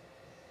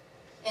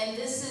 And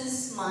this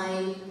is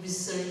my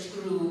research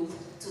group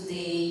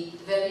today,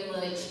 very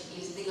much,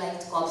 they like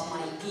to copy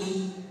my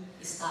Glee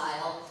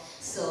style.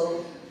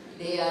 So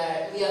we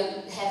are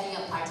having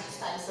a party. Each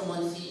time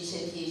someone finishes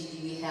a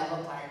PhD, we have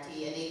a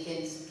party, and they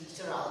can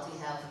picture out. We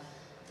have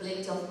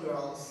plenty of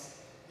girls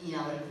in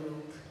our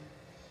group.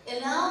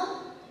 And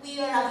now we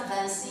are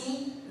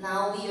advancing.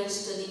 Now we are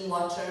studying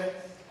water,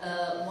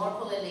 more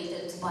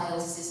correlated to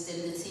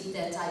biosystem. The thing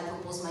that I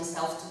proposed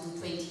myself to do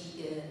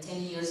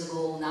 10 years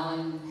ago, now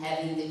I'm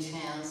having the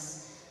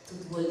chance to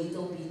do a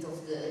little bit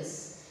of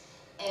this.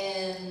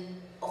 And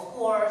of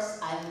course,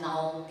 I'm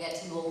now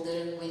getting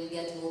older. When you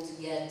get old,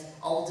 you get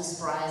all these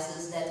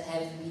prizes that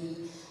have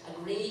been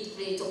a great,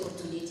 great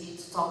opportunity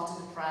to talk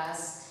to the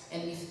press,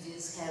 and with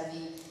this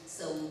having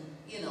some,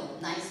 you know,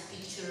 nice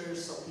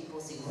pictures so people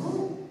say,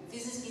 oh,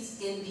 physicists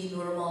can be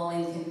normal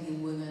and can be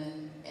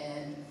women.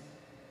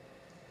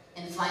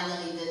 And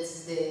finally,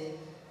 that's the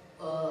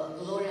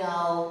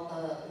L'Oreal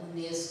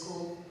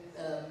UNESCO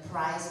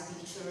prize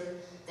picture.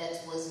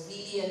 That was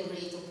really a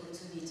great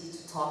opportunity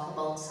to talk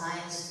about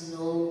science, to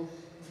know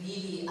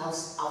really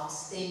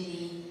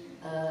outstanding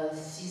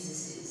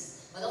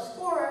physicists. But of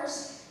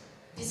course,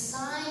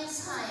 besides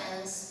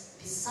science,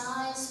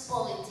 besides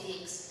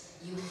politics,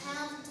 you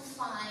have to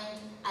find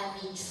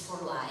a niche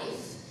for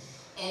life.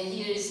 And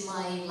here is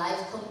my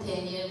life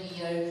companion.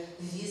 We are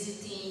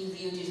visiting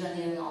Rio de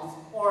Janeiro.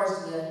 Of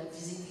course, we are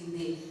visiting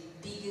the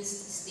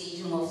biggest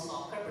stadium of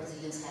soccer.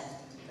 Brazilians have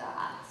to do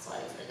that.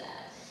 Sorry for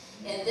that.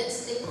 And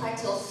that's the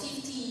party of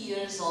 50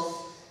 years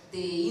of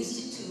the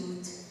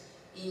institute,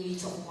 in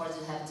which, of course,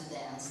 you have to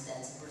dance.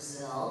 That's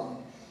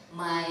Brazil.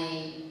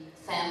 My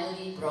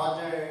family,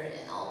 brother,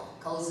 and all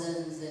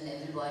cousins and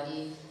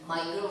everybody.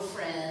 My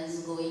girlfriends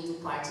going to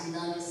party,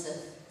 none is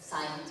a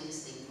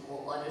scientist, they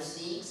do other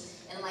things.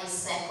 And my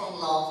second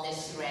love, the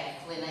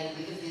Shrek. When I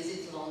did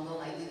visit London,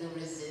 I didn't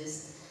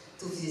resist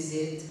to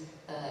visit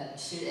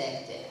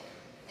Shrek there.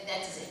 And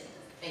that's it.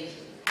 Thank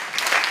you.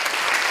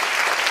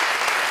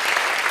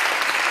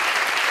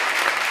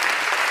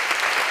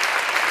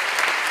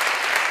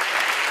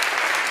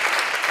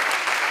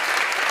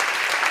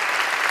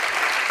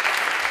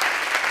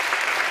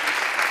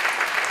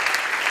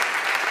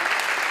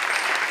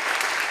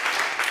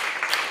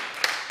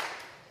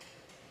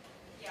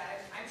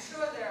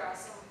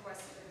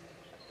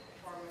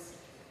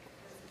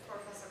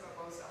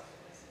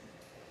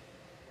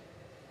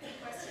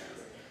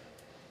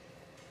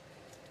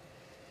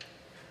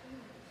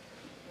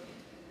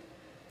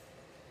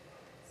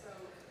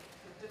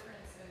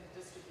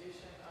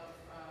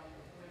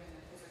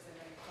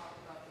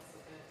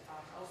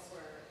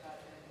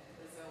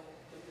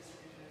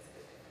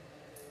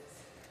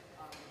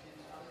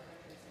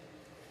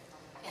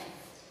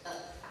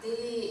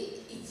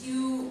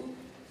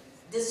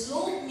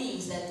 slope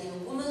means that the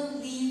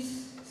women leave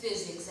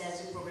physics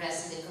as we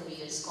progress in their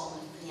career is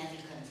common in every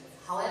country.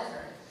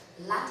 However,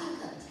 Latin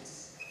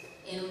countries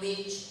in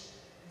which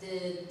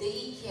the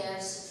daycare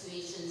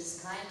situation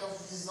is kind of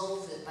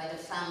resolved by the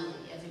family,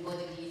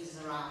 everybody lives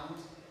around,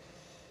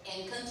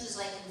 and countries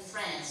like in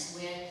France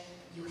where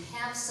you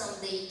have some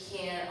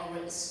daycare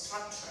or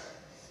structure,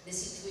 the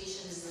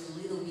situation is a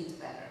little bit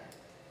better.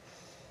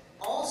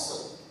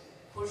 Also,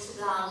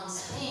 Portugal and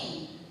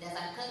Spain, that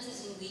are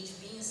countries in which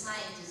being a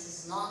scientist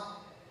is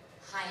not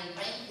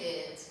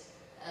high-ranked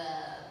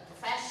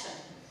profession,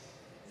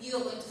 we are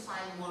going to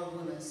find more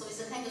women. So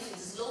it's a kind of a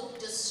slope,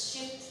 just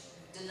shift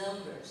the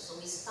numbers. So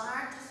we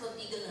start with a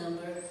bigger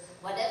number,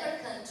 whatever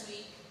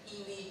country in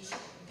which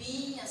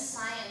being a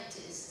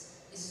scientist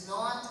is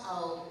not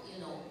a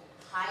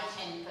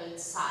high-ranked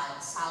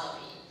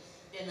salary,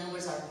 the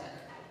numbers are better.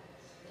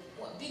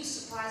 A big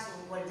surprise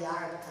were the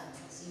Arab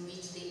countries, in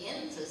which the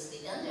interest,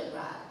 the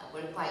undergrad,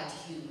 were quite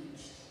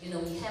huge.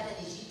 We have an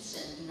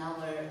Egyptian in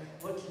our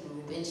working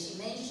group, and she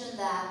mentioned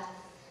that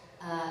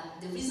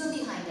the reason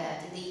behind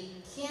that, they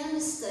can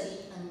study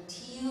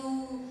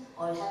until,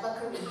 or have a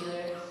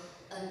career,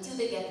 until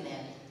they get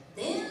married.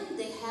 Then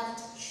they have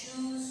to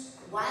choose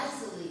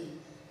wisely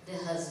the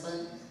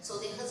husband, so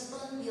the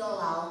husband will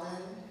allow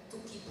them to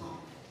keep on.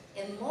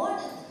 And more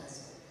than the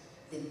husband,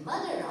 the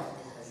mother of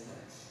the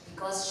husband,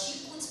 because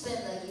she could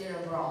spend a year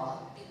abroad,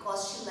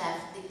 because she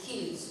left the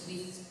kids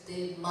with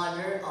the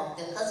mother of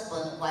the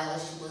husband while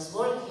she was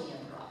working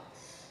abroad.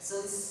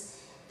 So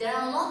there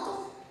are a lot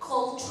of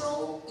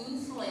cultural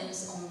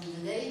influence on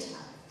the data,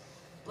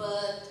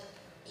 but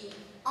in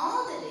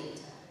all the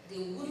data,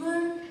 the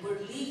women were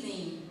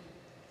leaving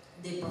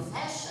the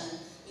profession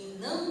in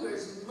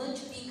numbers,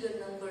 much bigger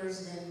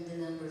numbers than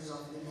the numbers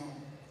of the men.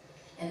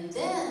 And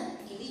then,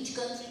 in each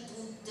country,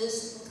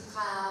 this would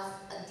have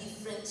a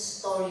different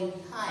story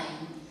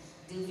behind.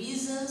 The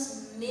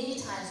reasons many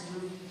times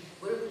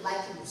were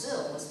like in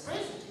Brazil, was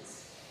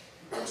prejudice.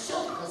 It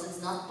show because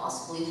it's not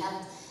possible. You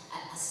have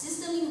a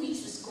system in which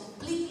is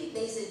completely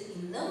based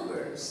in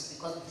numbers,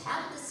 because we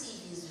have the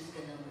CVs with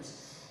the numbers.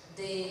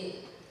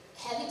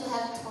 Having to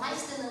have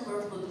twice the number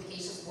of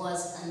publications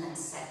was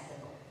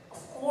unacceptable. Of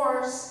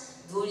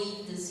course,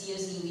 during these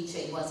years in which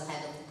I was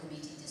head of the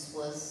committee, this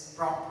was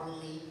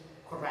properly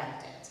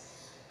corrected.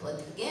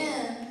 But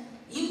again,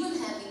 even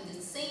having the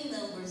same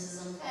numbers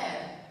is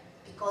unfair,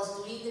 because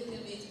during the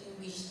period in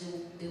which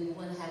the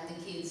woman had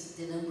the kids,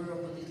 the number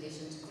of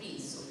publications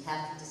decreased, so we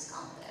have to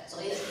discount that. So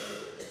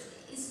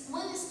it's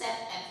one step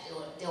after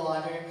the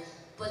other,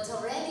 but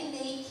already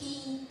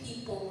making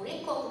people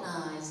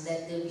recognize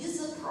that there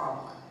is a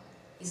problem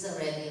is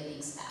already a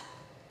big step.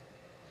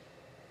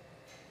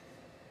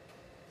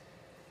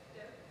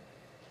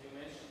 You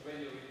mentioned when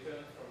you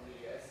returned from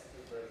the US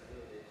to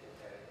Brazil that you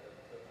had a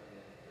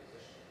permanent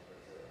position in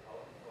Brazil.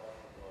 How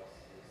important was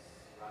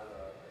this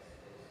rather, I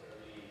suppose,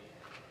 early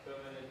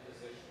permanent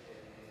position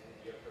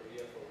in your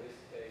career for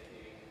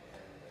risk-taking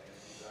and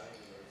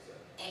designing your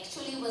research?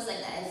 Actually, it was like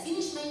that. I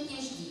finished my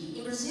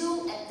PhD. In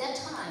Brazil, at that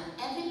time,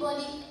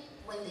 everybody,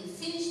 when they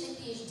finish the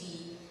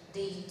PhD,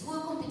 they do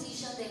a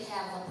competition, they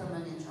have a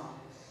permanent job.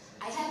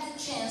 I had the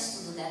chance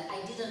to do that.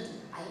 I didn't do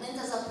it. I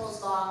went as a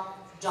postdoc,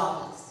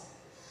 jobless.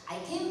 I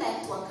came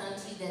back to a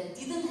country that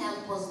didn't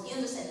have postdocs. You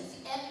understand, if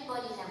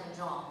everybody have a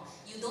job,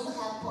 you don't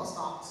have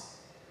postdocs.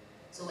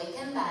 So I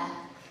came back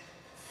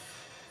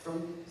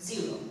from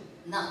zero,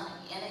 nothing.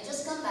 And I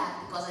just come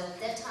back because at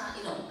that time,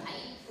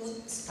 I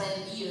would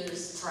spend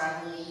years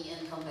traveling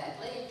and come back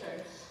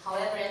later.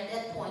 However, at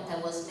that point I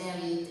was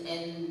married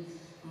and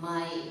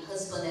my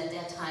husband at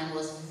that time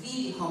was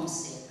really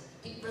homesick.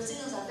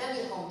 Brazilians are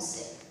very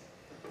homesick.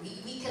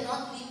 We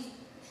cannot live,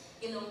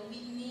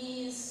 we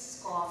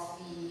miss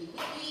coffee,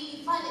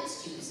 we find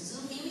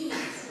excuses, we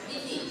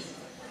miss,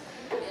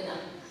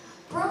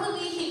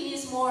 Probably he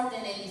missed more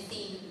than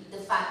anything the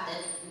fact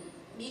that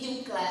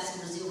middle class in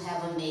Brazil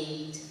have a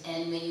maid,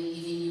 and when you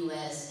live in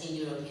US, in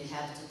Europe, you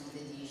have to do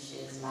the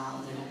dishes,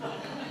 laundry,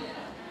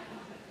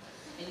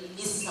 and you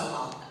miss a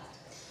lot.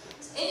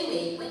 So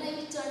anyway, when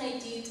I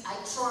returned,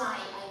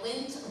 I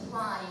went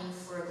applying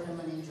for a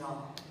permanent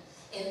job.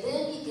 And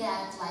then you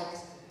get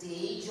like the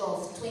age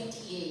of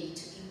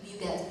 28, you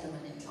get a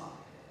permanent job.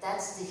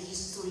 That's the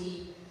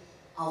history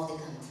of the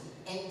country.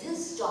 And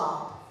this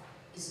job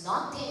is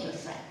not tenure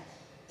track,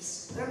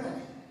 it's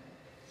permanent.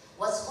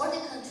 What's for the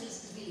country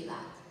is really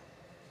bad.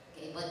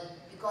 Okay, but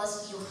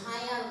because you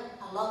hire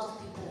a lot of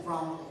people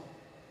wrongly,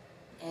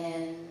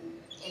 and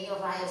you're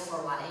hired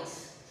for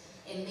life,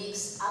 it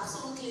makes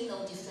absolutely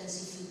no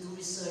difference if you do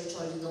research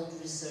or you don't do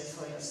research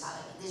for your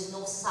salary. There's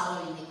no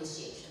salary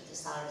negotiation, the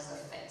salaries are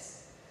fixed.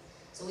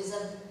 So it's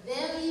a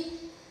very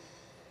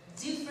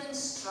different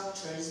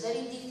structure. It's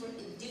very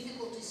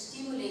difficult to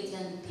stimulate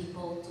young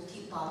people to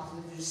keep up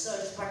with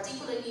research,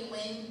 particularly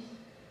when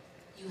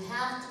you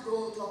have to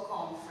go to a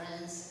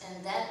conference,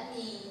 and that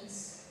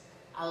means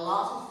a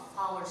lot of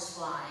hours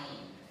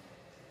flying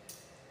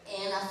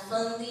and a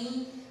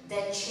funding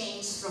that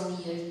changes from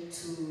year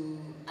to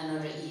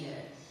another year.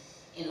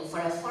 For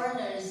a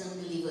foreigner, it's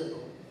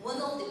unbelievable.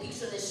 one of the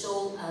pictures that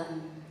showed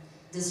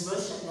this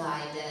Russian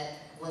guy that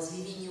was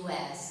living in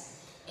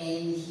US,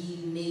 and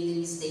he made a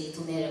mistake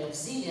to marry a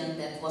Brazilian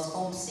that was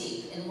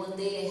homesick. And one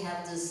day I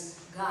have this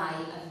guy,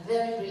 a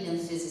very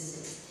brilliant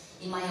physicist,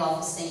 in my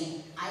office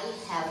saying, I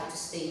have to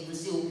stay in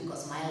Brazil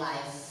because my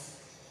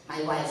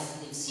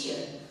wife lives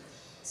here.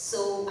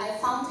 So I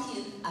found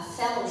him a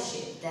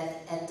fellowship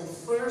that at the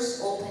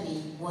first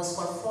opening was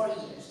for 4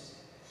 years.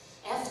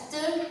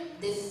 After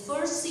the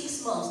first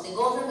 6 months, the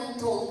government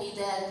told me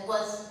that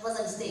was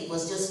a mistake,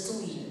 was just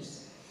 2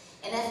 years.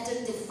 And after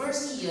the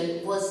first year,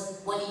 it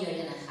was 1 year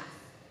and a half.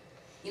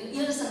 You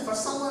understand, for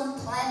someone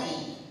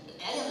planning,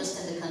 I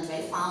understand the country,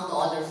 I found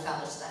other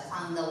fellowships, I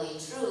found a way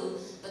through,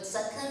 but it's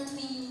a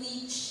country in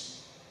which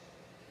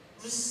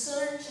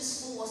research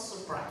is full of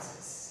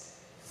surprises.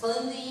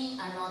 Funding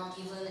are not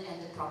given at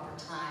the proper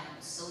time,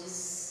 so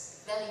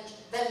it's very,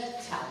 very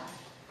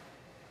challenging.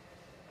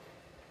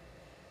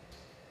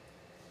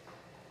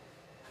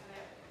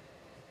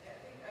 I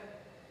think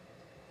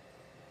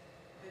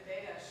the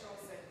data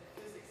shows that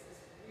physics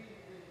is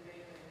really,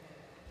 really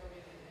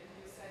dominating.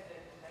 And you said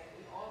that, like,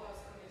 in all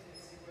those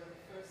committees, you were the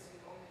first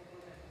and only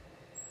woman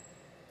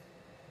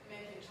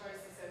making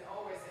choices and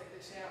always at the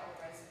chair or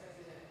vice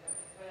president.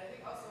 But I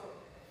think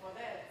also for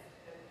that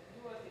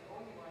you are the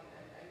only one.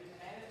 I mean,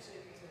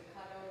 managing to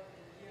cut out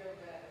a year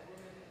where a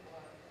woman or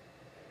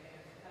a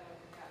man cut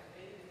out a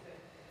baby,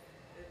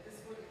 that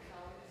this wouldn't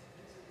count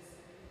into the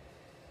CV.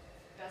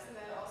 Doesn't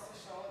that also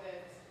show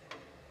that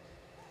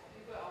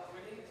people are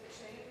willing to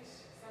change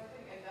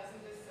something? And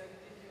doesn't this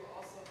give you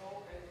also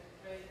hope and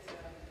create,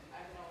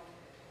 I don't know,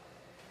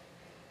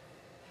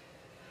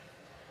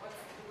 what's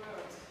the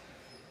word?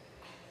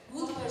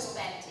 Good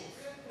perspective.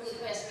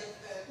 Good perspective.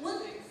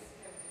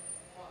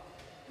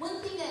 One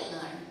thing I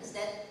learned is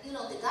that, you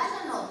know, the guys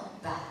are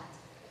not bad.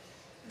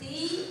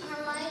 They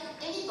are like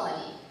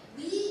anybody.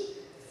 We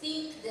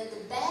think that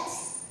the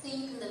best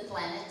thing in the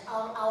planet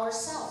are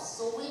ourselves.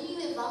 So when you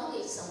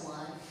evaluate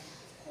someone,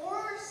 of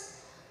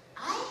course,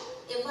 I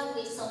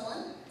evaluate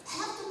someone,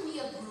 have to be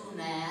a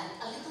brunette,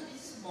 a little bit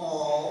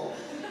small,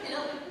 you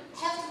know,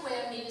 have to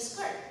wear a mini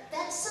skirt.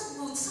 That's a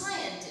good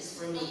scientist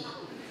for me.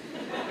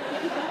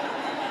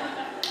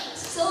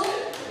 So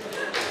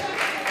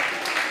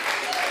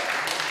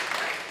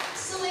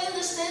I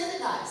understand the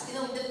guys. You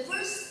know, the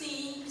first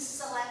thing is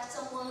select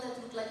someone that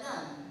looked like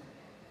them.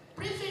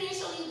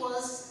 Preferentially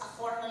was a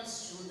former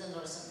student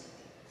or something.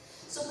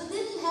 So, but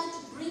then you have to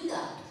bring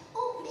up,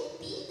 oh,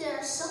 maybe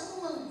there's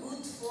someone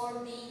good for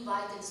being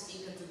invited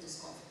speaker to this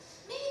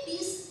conference. Maybe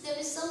there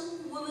is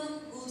some woman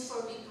good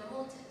for being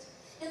promoted.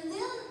 And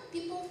then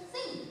people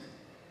think.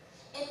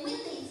 And when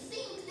they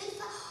think, they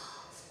thought,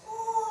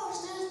 oh, of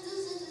course, there's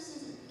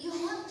this. You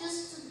have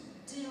just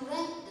to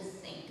direct the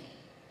thinking.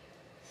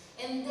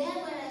 And there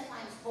where I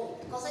find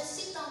hope, because I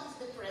sit down with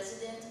the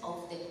president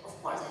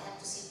of course I have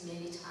to sit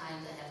many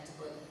times, I have to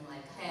bug him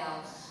like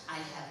hell, I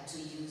have to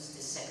use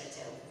the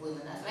secretary of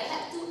women, I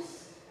have to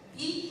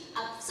be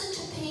such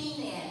a pain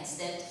in the ass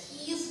that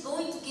he is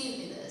going to give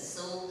me this,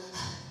 so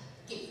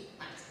give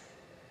Marcia.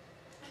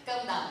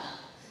 Calm down now,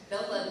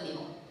 don't bug me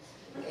more,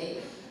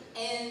 okay?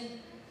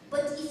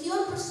 But if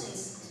you're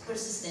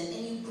persistent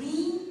and you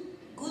bring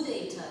good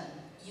data,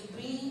 you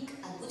bring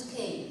a good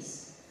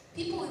case,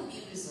 people will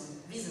be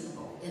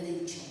reasonable and they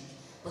will change.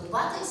 But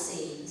what I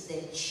say is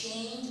that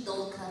change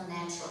don't come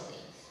naturally.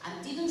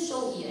 I didn't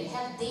show here, I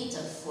have data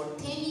for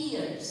 10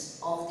 years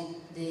of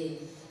the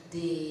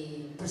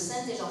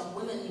percentage of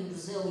women in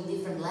Brazil in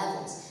different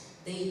levels.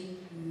 They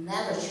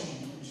never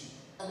change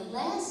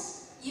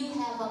unless you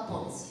have a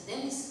policy.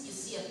 Then you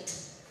see a change.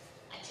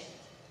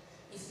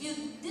 If you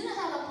didn't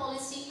have a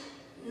policy,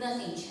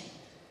 nothing changed.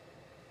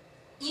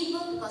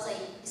 Even because I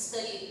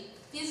studied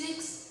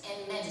physics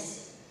and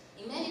medicine.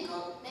 In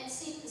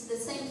medicine is the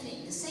same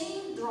thing. The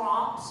same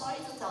drop, sorry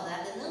to tell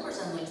that, the numbers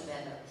are much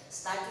better.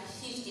 Start with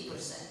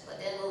 50%, but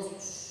then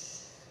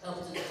goes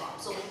up to the top.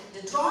 So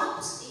the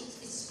drops,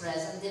 it's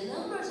present, the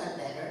numbers are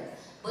better,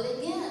 but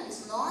again,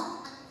 it's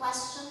not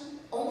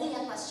only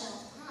a question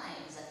of time.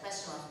 It's a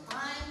question of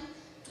time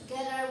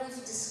together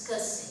with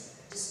discussing.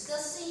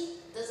 Discussing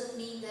doesn't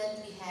mean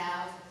that we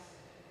have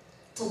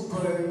to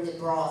burn the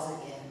bras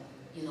again.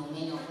 You know,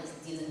 many of us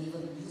didn't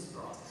even use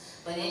bras.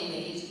 But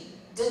anyway,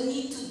 don't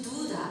need to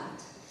do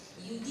that.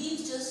 You need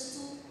just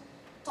to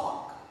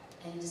talk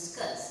and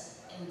discuss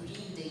and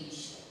bring the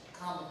issue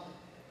calmly.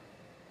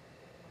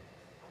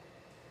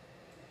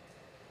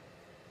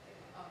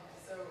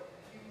 So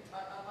you,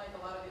 unlike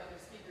a lot of the other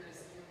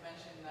speakers, you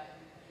mentioned that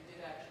you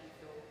did actually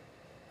feel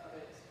a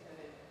bit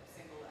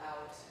singled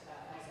out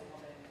as a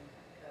woman.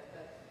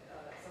 That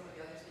some of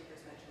the other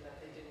speakers mentioned that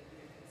they didn't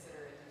even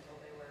consider it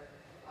until they were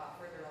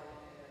further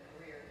along in their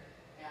career.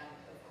 And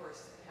of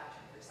course,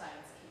 passion for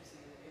science keeps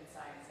you in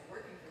science and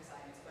working for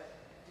science. But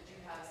did you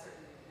have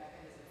certain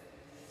mechanisms that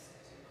you used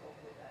to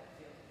cope with that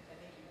feeling? I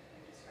think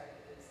you described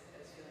it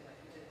as feeling like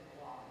you didn't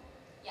belong.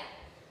 Yeah.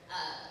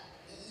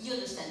 You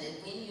understand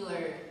that when you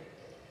are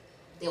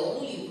the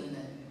only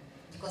woman,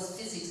 because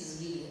physics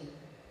is really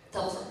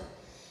tougher,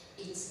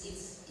 it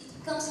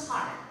becomes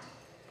hard.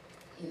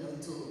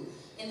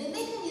 And the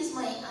mechanism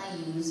I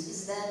use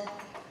is that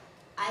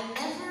I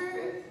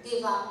never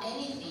give up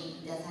anything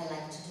that I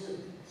like to do.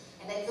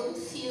 And I don't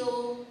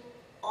feel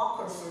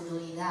awkward for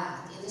doing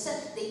that. In the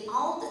sense, they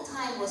all the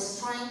time was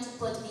trying to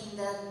put me in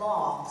that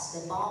box,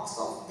 the box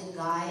of the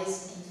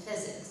guys in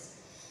physics.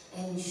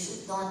 And you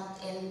should not,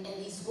 and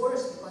it's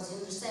worse because you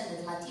understand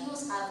that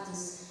Latinos have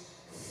this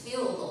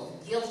field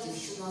of guilt. You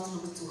should not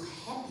look too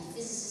happy.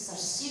 Physicists are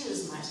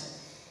serious, Marcia.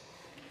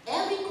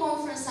 Every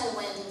conference I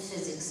went in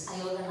physics,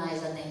 I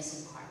organized a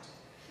dancing party.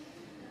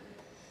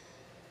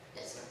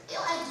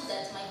 I do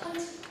that in my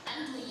country.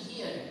 I'm doing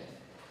here.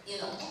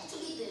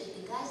 Actually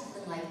the guys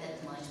didn't like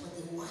that much, but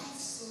the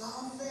wives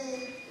love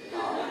it.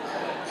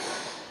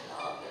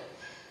 Love it.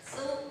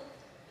 So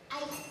I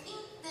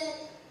think that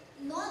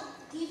not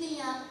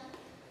giving up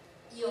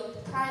your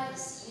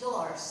privacy,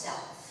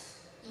 yourself,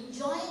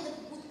 enjoy the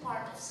good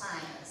part of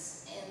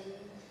science, and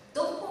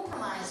don't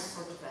compromise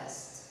for the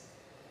rest.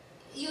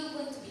 You're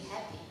going to be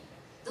happy.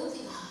 Don't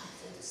think, I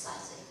can do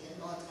science, I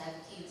cannot have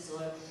kids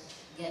or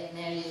get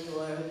married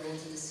or go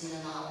to the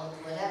cinema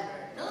or whatever.